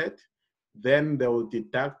C wallet. Then they will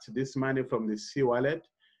deduct this money from the C wallet,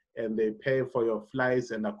 and they pay for your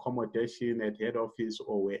flights and accommodation at head office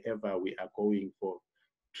or wherever we are going for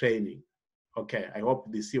training. Okay, I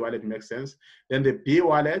hope the C wallet makes sense. Then the B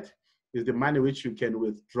wallet is the money which you can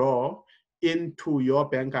withdraw into your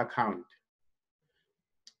bank account.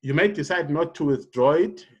 You may decide not to withdraw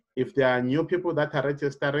it. If there are new people that are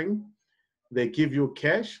registering, they give you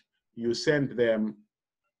cash, you send them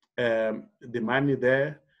the money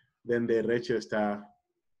there, then they register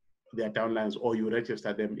their downlines, or you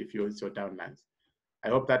register them if it's your downlines. I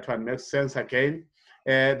hope that one makes sense again.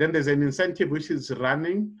 Then there's an incentive which is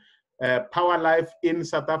running. Power Life in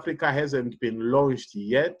South Africa hasn't been launched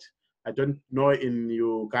yet. I don't know in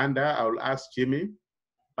Uganda, I'll ask Jimmy,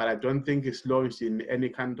 but I don't think it's launched in any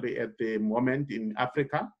country at the moment in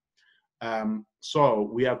Africa. So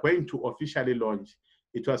we are going to officially launch.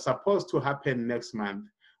 It was supposed to happen next month,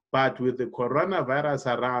 but with the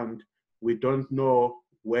coronavirus around, we don't know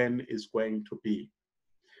when it's going to be.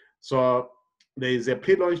 So there is a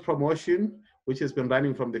pre-launch promotion which has been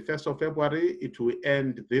running from the 1st of February. It will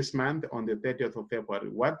end this month on the 30th of February.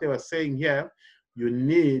 What they were saying here, you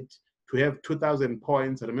need to have 2,000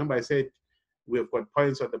 points. Remember I said we've got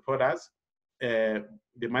points on the products. The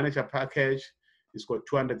manager package is got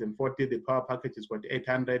 240, the power package is got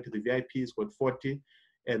 800, the VIP is got 40,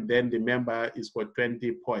 and then the member is got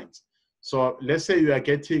 20 points. So let's say you are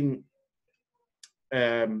getting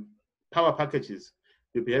power packages,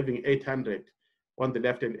 you'll be having 800 on the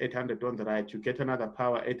left and 800 on the right. You get another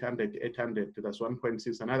power 800, 800, that's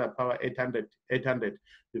 1.6, another power 800, 800.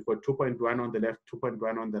 You've got 2.1 on the left,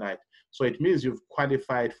 2.1 on the right. So it means you've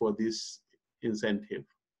qualified for this incentive.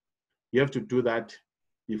 You have to do that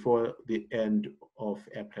before the end of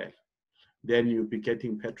April. Then you'll be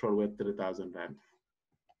getting petrol worth 3,000 Rand.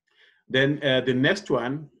 Then the next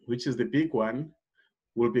one, which is the big one,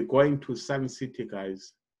 will be going to Sun City,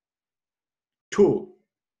 guys. 2,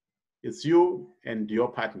 it's you and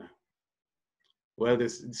your partner. Well, they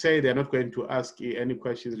say they're not going to ask you any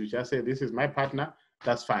questions. You just say, this is my partner,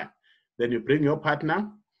 that's fine. Then you bring your partner,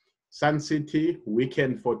 Sun City,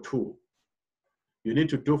 weekend for 2. You need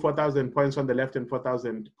to do 4,000 points on the left and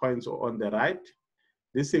 4,000 points on the right.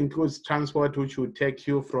 This includes transport, which will take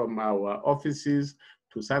you from our offices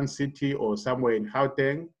to Sun City or somewhere in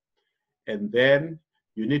Gauteng. And then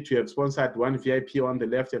you need to have sponsored 1 VIP on the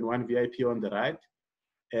left and 1 VIP on the right.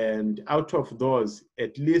 And out of those,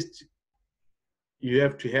 at least you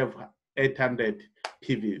have to have 800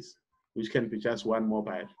 PVs, which can be just 1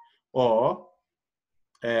 mobile. Or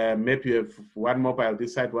maybe you have 1 mobile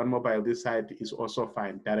this side, 1 mobile this side is also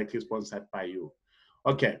fine, directly sponsored by you.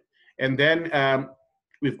 Okay, and then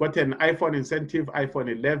we've got an iPhone incentive, iPhone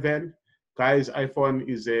 11. Guys, iPhone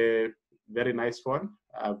is a very nice phone.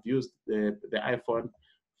 I've used the iPhone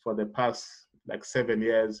for the past like 7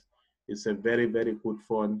 years. It's a very, very good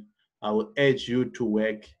phone. I will urge you to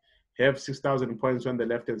work. Have 6,000 points on the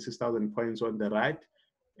left and 6,000 points on the right.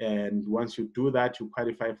 And once you do that, you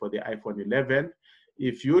qualify for the iPhone 11.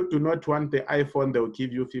 If you do not want the iPhone, they'll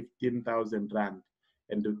give you 15,000 Rand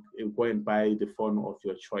and you go and buy the phone of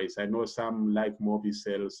your choice. I know some like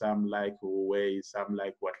Mobicel, some like Huawei, some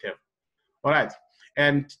like whatever. All right,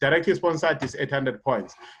 and directly sponsored is 800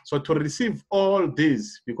 points. So to receive all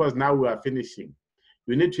these, because now we are finishing,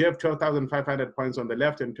 you need to have 12,500 points on the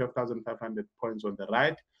left and 12,500 points on the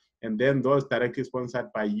right. And then those directly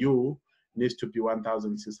sponsored by you needs to be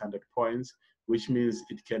 1,600 points, which means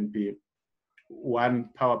it can be 1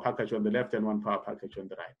 power package on the left and 1 power package on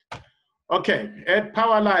the right. Okay, at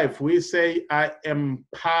Power Life, we say, I am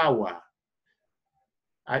power.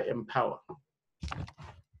 I am power.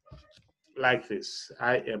 Like this,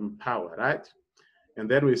 I am power, right? And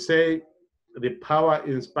then we say, the power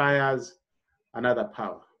inspires another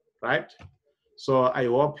power, right? So I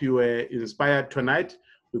hope you were inspired tonight.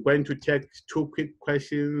 We're going to take 2 quick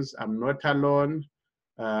questions. I'm not alone.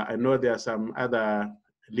 I know there are some other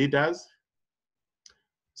leaders.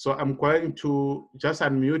 So I'm going to just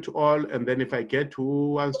unmute all, and then if I get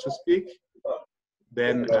who wants to speak,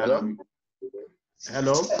 then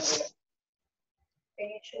hello.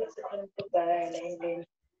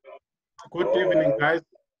 Good evening, guys.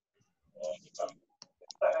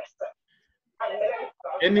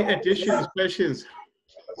 Any additional questions?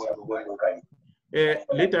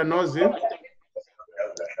 Leader Nozi.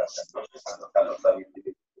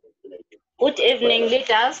 Good evening,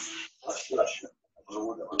 leaders.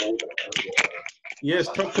 Yes,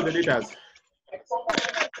 talk to the leaders.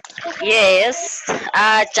 Yes,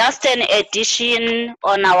 just an addition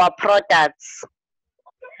on our products.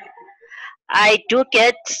 I do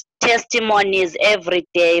get testimonies every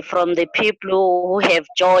day from the people who have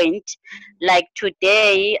joined. Like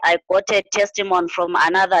today, I got a testimony from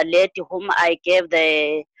another lady whom I gave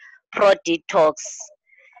the Pro Detox.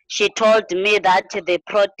 She told me that the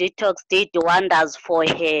Pro Detox did wonders for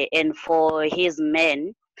her and for his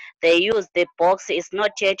men. They used the box, it's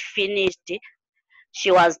not yet finished.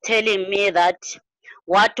 She was telling me that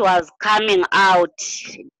what was coming out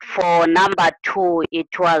for number 2,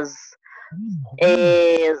 uh,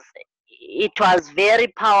 it was very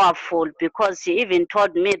powerful, because she even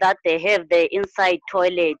told me that they have the inside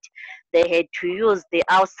toilet, they had to use the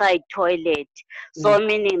outside toilet, so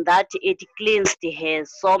meaning that it cleansed her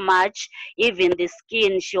so much. Even the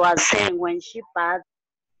skin, she was saying when she bathed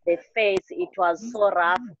the face, it was so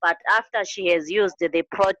rough, but after she has used the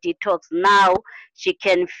Pro Detox, now she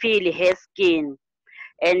can feel her skin.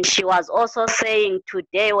 And she was also saying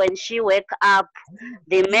today when she woke up,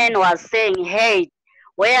 the man was saying, hey,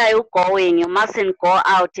 where are you going? You mustn't go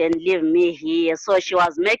out and leave me here. So she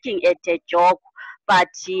was making it a joke, but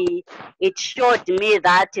it showed me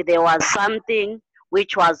that there was something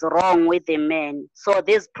which was wrong with the man. So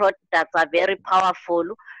these products are very powerful.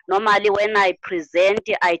 Normally when I present,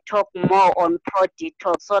 I talk more on Pro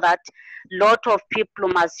Detox, so that lot of people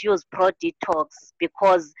must use Pro Detox,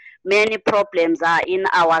 because many problems are in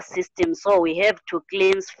our system. So we have to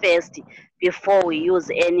cleanse first before we use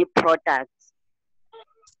any products.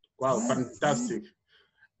 Wow, fantastic.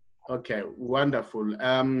 Okay, wonderful.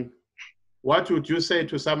 What would you say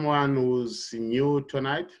to someone who's new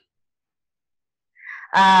tonight?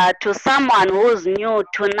 To someone who's new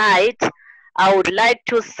tonight, I would like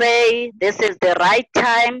to say this is the right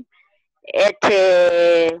time at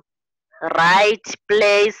a right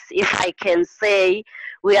place, if I can say.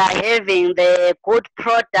 We are having the good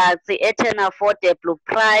products at an affordable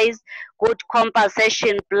price, good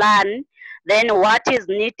compensation plan. Then what is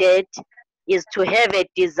needed is to have a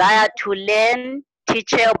desire to learn,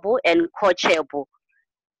 teachable and coachable.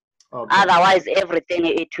 Okay. Otherwise, everything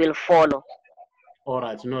it will follow. All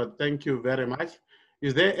right. No, thank you very much.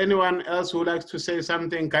 Is there anyone else who likes to say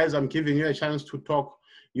something? Guys, I'm giving you a chance to talk.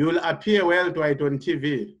 You will appear well, Dwight, on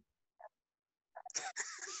TV.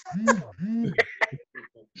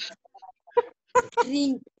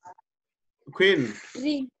 Drink. Queen.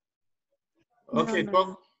 Drink. Okay, No, talk.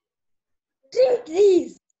 no. Drink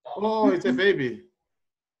this. Oh, it's a baby.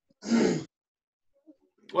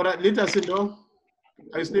 All right, Lita Sindo.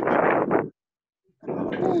 Are you sleeping?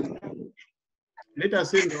 Lita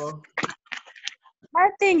Sindo.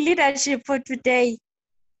 Nothing leadership for today.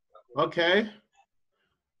 Okay.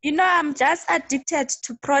 You know, I'm just addicted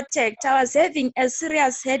to Protect. I was having a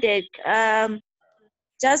serious headache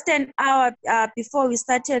just an hour before we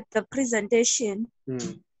started the presentation.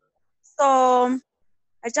 So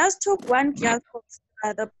I just took 1 glass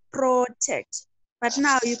of the Protect. But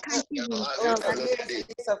now you can't even tell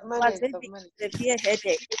that I was having severe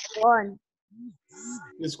headache. It's gone.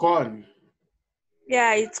 It's gone.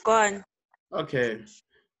 Yeah, it's gone. Okay.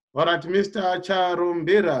 All right, Mr.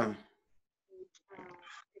 Charumbira.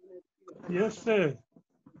 Yes, sir.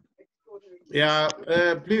 Yeah,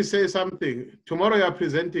 please say something. Tomorrow you are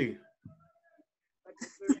presenting.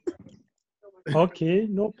 Okay,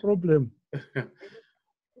 no problem.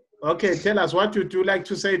 Okay, tell us, what would you like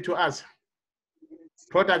to say to us?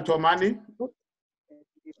 Product or money?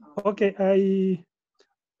 Okay,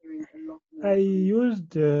 I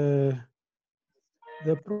used the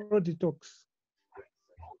Pro Detox.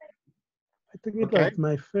 I think it was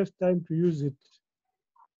my first time to use it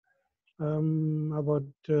about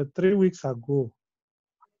 3 weeks ago.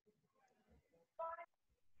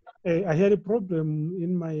 I had a problem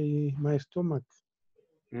in my stomach.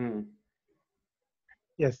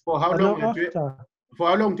 Yes. For how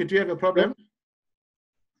long did you have a problem?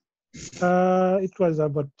 It was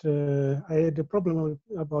about I had a problem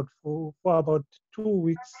about for about 2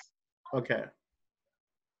 weeks. Okay.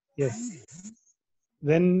 Yes.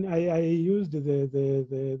 Then I used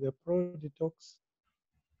the Pro Detox,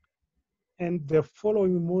 and the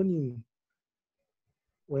following morning,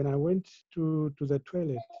 when I went to the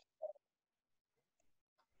toilet,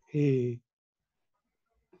 a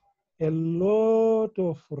lot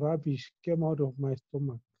of rubbish came out of my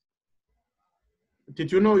stomach.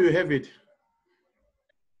 Did you know you have it?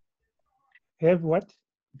 Have what?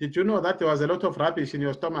 Did you know that there was a lot of rubbish in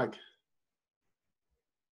your stomach?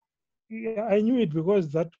 Yeah, I knew it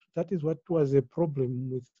because that is what was a problem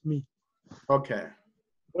with me. Okay.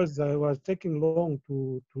 Because I was taking long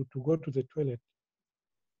to go to the toilet.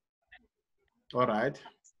 All right.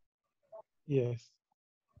 Yes.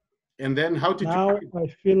 And then how did now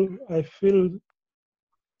you? I feel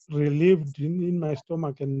relieved in my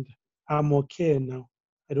stomach, and I'm okay now.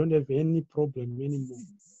 I don't have any problem anymore.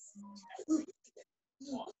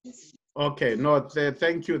 Okay, no,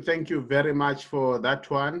 thank you very much for that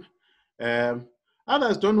one.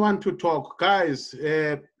 Others don't want to talk. Guys,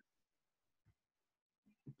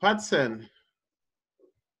 Patson.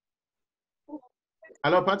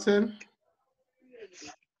 Hello, Patson.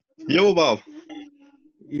 Yo, Bob.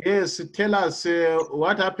 Yes, tell us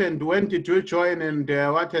what happened. When did you join, and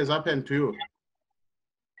what has happened to you?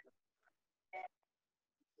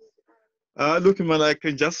 Look, man, I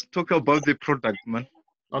can just talk about the product, man.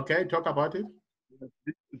 Okay, talk about it.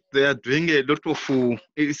 They are doing a lot of,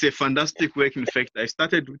 it's a fantastic work. In fact, I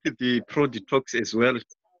started with the Pro Detox as well.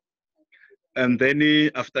 And then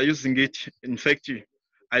after using it, in fact,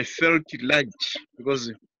 I felt light because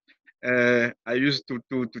I used to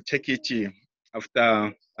take it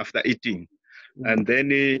after eating. And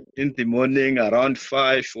then in the morning around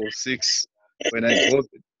 5 or 6, when I go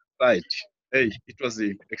right, hey, it was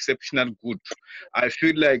exceptional good. I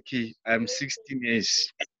feel like I'm 16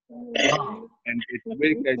 years. And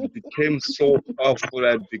it became so powerful.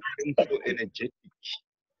 I became so energetic.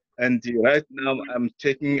 And right now I'm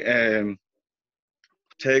taking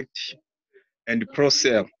Protect and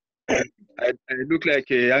Procel. I look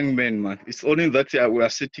like a young man, man. It's only that we are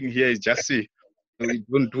sitting here. It's just we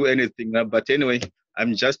don't do anything. But anyway,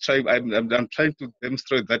 I'm just trying. I'm trying to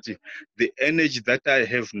demonstrate that the energy that I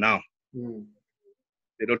have now,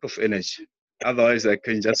 a lot of energy. Otherwise, I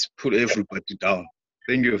can just put everybody down.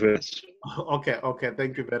 Thank you very much. Okay.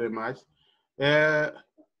 Thank you very much.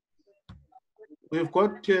 We've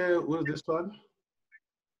got who's this one?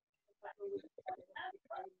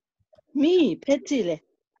 Me, Petile.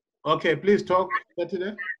 Okay, please talk,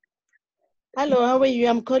 Petile. Hello, how are you?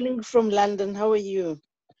 I'm calling from London. How are you?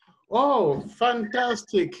 Oh,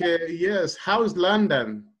 fantastic. Yes, how's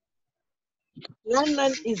London?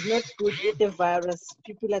 London is not good with the virus.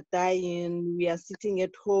 People are dying. We are sitting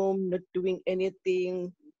at home, not doing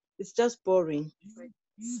anything. It's just boring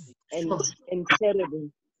and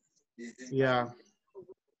terrible. Yeah.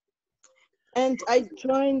 And I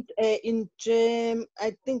joined in January,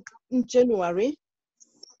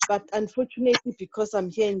 but unfortunately, because I'm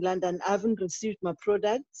here in London, I haven't received my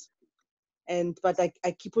products. But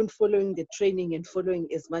I keep on following the training and following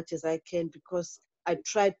as much as I can, because I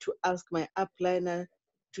tried to ask my upliner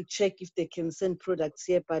to check if they can send products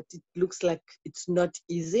here, but it looks like it's not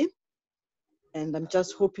easy. And I'm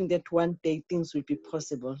just hoping that one day things will be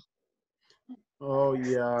possible. Oh,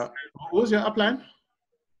 yeah. Who's your upline?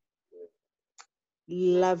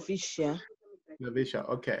 Lavisha. Lavisha,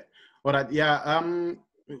 okay. All right, yeah.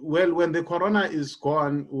 Well, when the corona is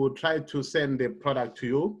gone, we'll try to send the product to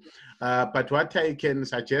you. But what I can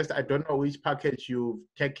suggest, I don't know which package you've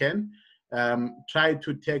taken. Try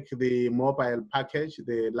to take the mobile package,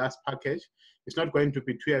 the last package. It's not going to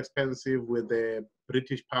be too expensive. With the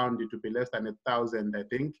British pound, it will be less than 1,000, I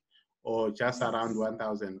think, or just around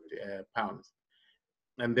 1,000 pounds.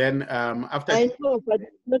 And then after— I know, but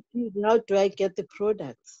it's not easy. How do I get the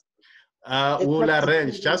products? We'll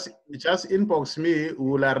arrange. Just inbox me.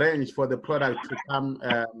 We'll arrange for the product to come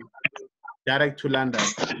direct to London.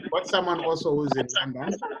 Got someone also who's in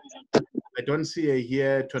London. I don't see her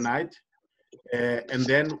here tonight. And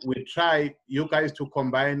then we try you guys to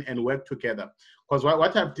combine and work together. Because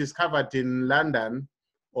what I've discovered in London,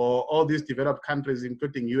 or all these developed countries,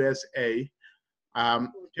 including USA,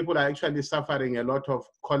 people are actually suffering a lot of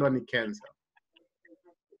colon cancer.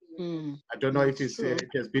 I don't know if it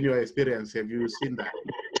has been your experience. Have you seen that?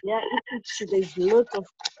 Yeah, there's a lot of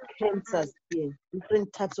cancers here,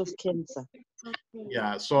 different types of cancer.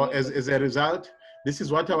 Yeah, so as a result, this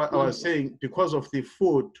is what I was saying, because of the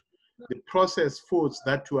food, the processed foods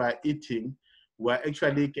that we are eating, we're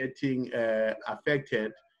actually getting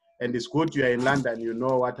affected. And it's good you're in London, you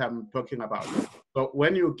know what I'm talking about. So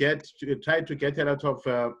when you try to get a lot of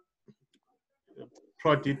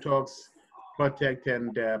Pro Detox, Protect,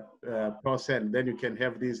 and Procel, then you can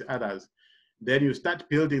have these others. Then you start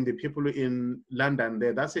building the people in London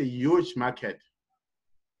there. That's a huge market.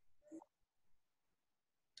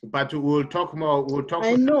 But we'll talk more. We'll talk.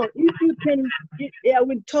 I know. If you can,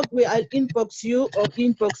 we'll talk. I'll inbox you or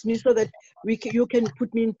inbox me so that you can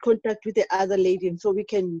put me in contact with the other lady, and so we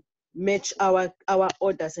can match our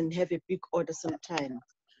orders and have a big order sometime.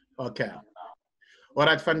 Okay. All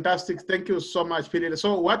right, fantastic. Thank you so much, Peter.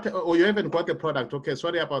 So you haven't got the product. Okay,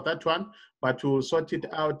 sorry about that one, but we'll sort it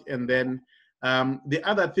out. And then the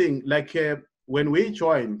other thing, like when we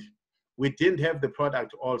joined, we didn't have the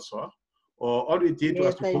product also. Or all we did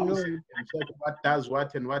was to go and check what does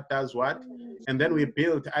what and what does what. And then we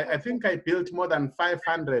built, I think I built more than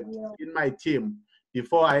 500 in my team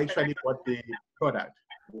before I actually got the product.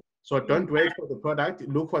 So don't wait for the product.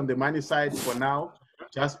 Look on the money side for now.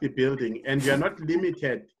 Just be building. And you're not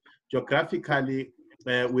limited geographically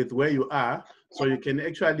with where you are. So you can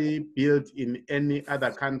actually build in any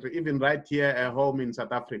other country, even right here at home in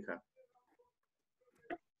South Africa.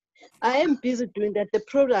 I am busy doing that.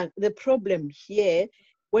 The problem here,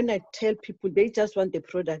 when I tell people they just want the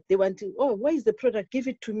product, they want to, oh, where is the product? Give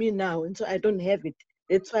it to me now. And so I don't have it.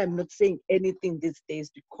 That's why I'm not saying anything these days,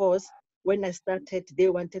 because when I started, they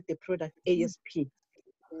wanted the product ASP.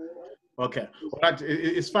 Okay, but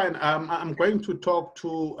it's fine. I'm going to talk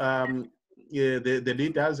to the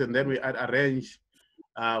leaders, and then we arrange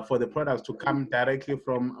for the products to come directly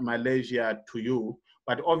from Malaysia to you.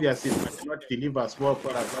 But obviously, if you cannot deliver small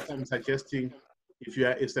products, what I'm suggesting, if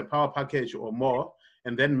it's a power package or more,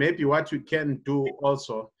 and then maybe what you can do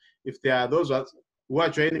also, if there are those who are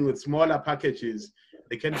joining with smaller packages,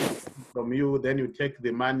 they can be from you, then you take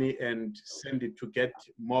the money and send it to get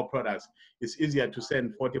more products. It's easier to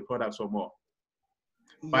send 40 products or more.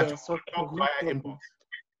 But yes, okay. talk via inbox.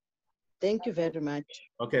 Thank you very much.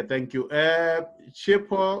 Okay, thank you.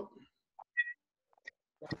 Chipo.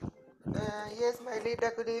 Yes, my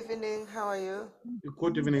leader, good evening. How are you?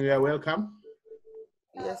 Good evening, you are welcome.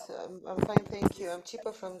 Yes, I'm fine, thank you. I'm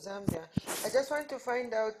Chipo from Zambia. I just want to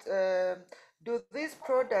find out, do these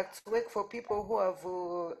products work for people who have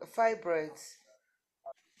fibroids?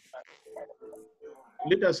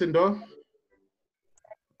 Leader Sindo.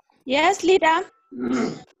 Yes, leader.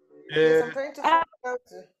 Yes, I'm trying to find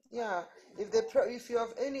out, yeah, if you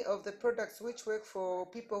have any of the products which work for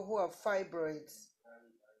people who have fibroids.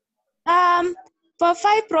 For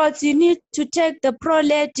fibroids, you need to take the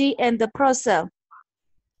Pro-Lady and the Procel.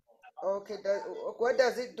 Okay, what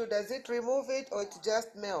does it do? Does it remove it or it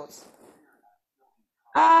just melts?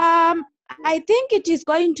 I think it is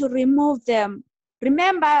going to remove them.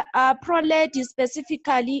 Remember, Pro-Lady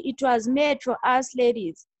specifically, it was made for us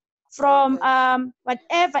ladies. From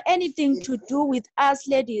whatever, anything to do with us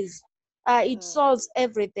ladies, it solves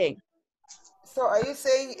everything. So are you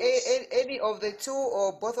saying any of the two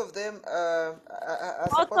or both of them?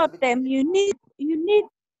 Both of them. You need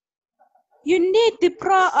the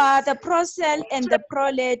Procel and the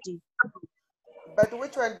Pro-Lady. But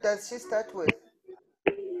which one does she start with?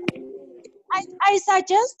 I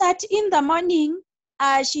suggest that in the morning,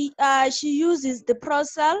 she uses the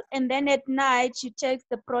Procel, and then at night she takes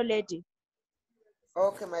the Pro-Lady.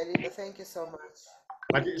 Okay, my leader, thank you so much.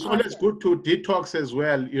 But it's always good to detox as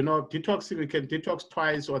well. You know, detoxing, we can detox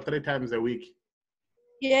twice or 3 times a week.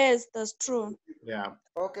 Yes, that's true. Yeah.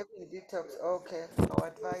 Okay, detox. Okay, our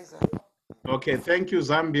advisor. Okay, thank you,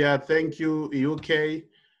 Zambia. Thank you, UK.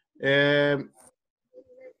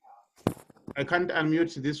 I can't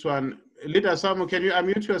unmute this one. Leader Samu, can you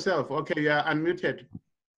unmute yourself? Okay, you are unmuted.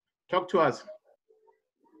 Talk to us.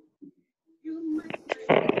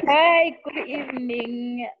 Hi, good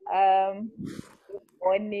evening, good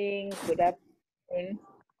morning, good afternoon.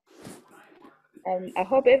 I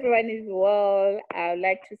hope everyone is well. I would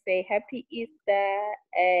like to say Happy Easter,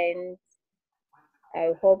 and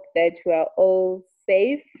I hope that we are all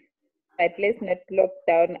safe, but let's not lock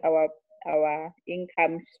down our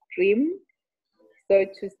income stream. So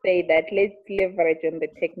to say that let's leverage on the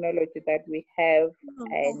technology that we have,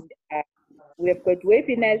 and we have got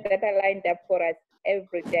webinars that are lined up for us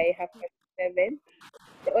every day, 7:30.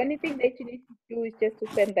 The only thing that you need to do is just to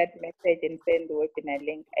send that message and send the webinar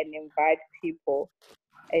link and invite people.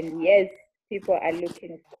 And yes, people are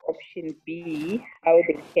looking for option B, how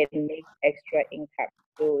they can make extra income.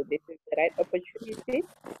 So this is the right opportunity,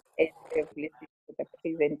 as we have listened to the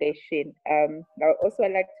presentation. I would also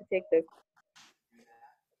like to take this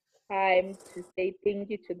time to say thank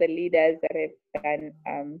you to the leaders that have done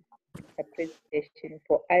a presentation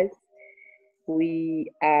for us. We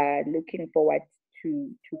are looking forward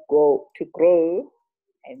to grow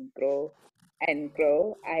and grow and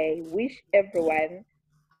grow. I wish everyone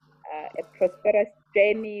a prosperous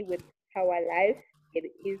journey with our life. It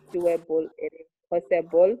is doable, it is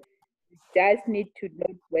possible. You just need to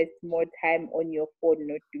not waste more time on your phone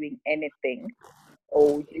not doing anything,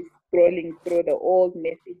 or just scrolling through the old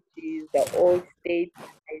messages, the old states,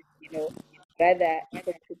 you know. Rather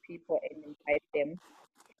talk to people and invite them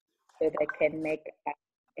so they can make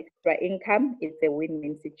extra income. It's a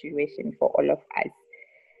win-win situation for all of us.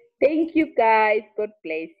 Thank you, guys. God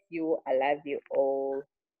bless you. I love you all.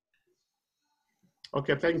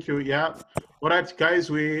 Okay, thank you. Yeah. All right, guys,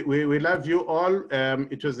 we love you all.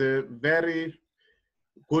 It was a very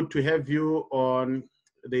good to have you on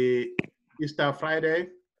the Easter Friday.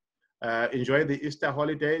 Enjoy the Easter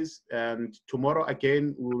holidays, and tomorrow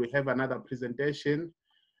again we will have another presentation.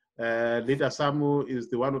 Leader Samu is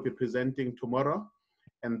the one who will be presenting tomorrow.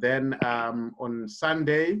 And then on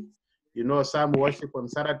Sunday, you know, some worship on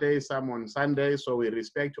Saturday, some on Sunday, so we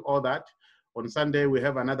respect all that. On Sunday, we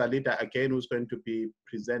have another leader again who's going to be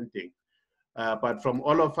presenting. But from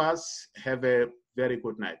all of us, have a very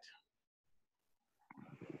good night.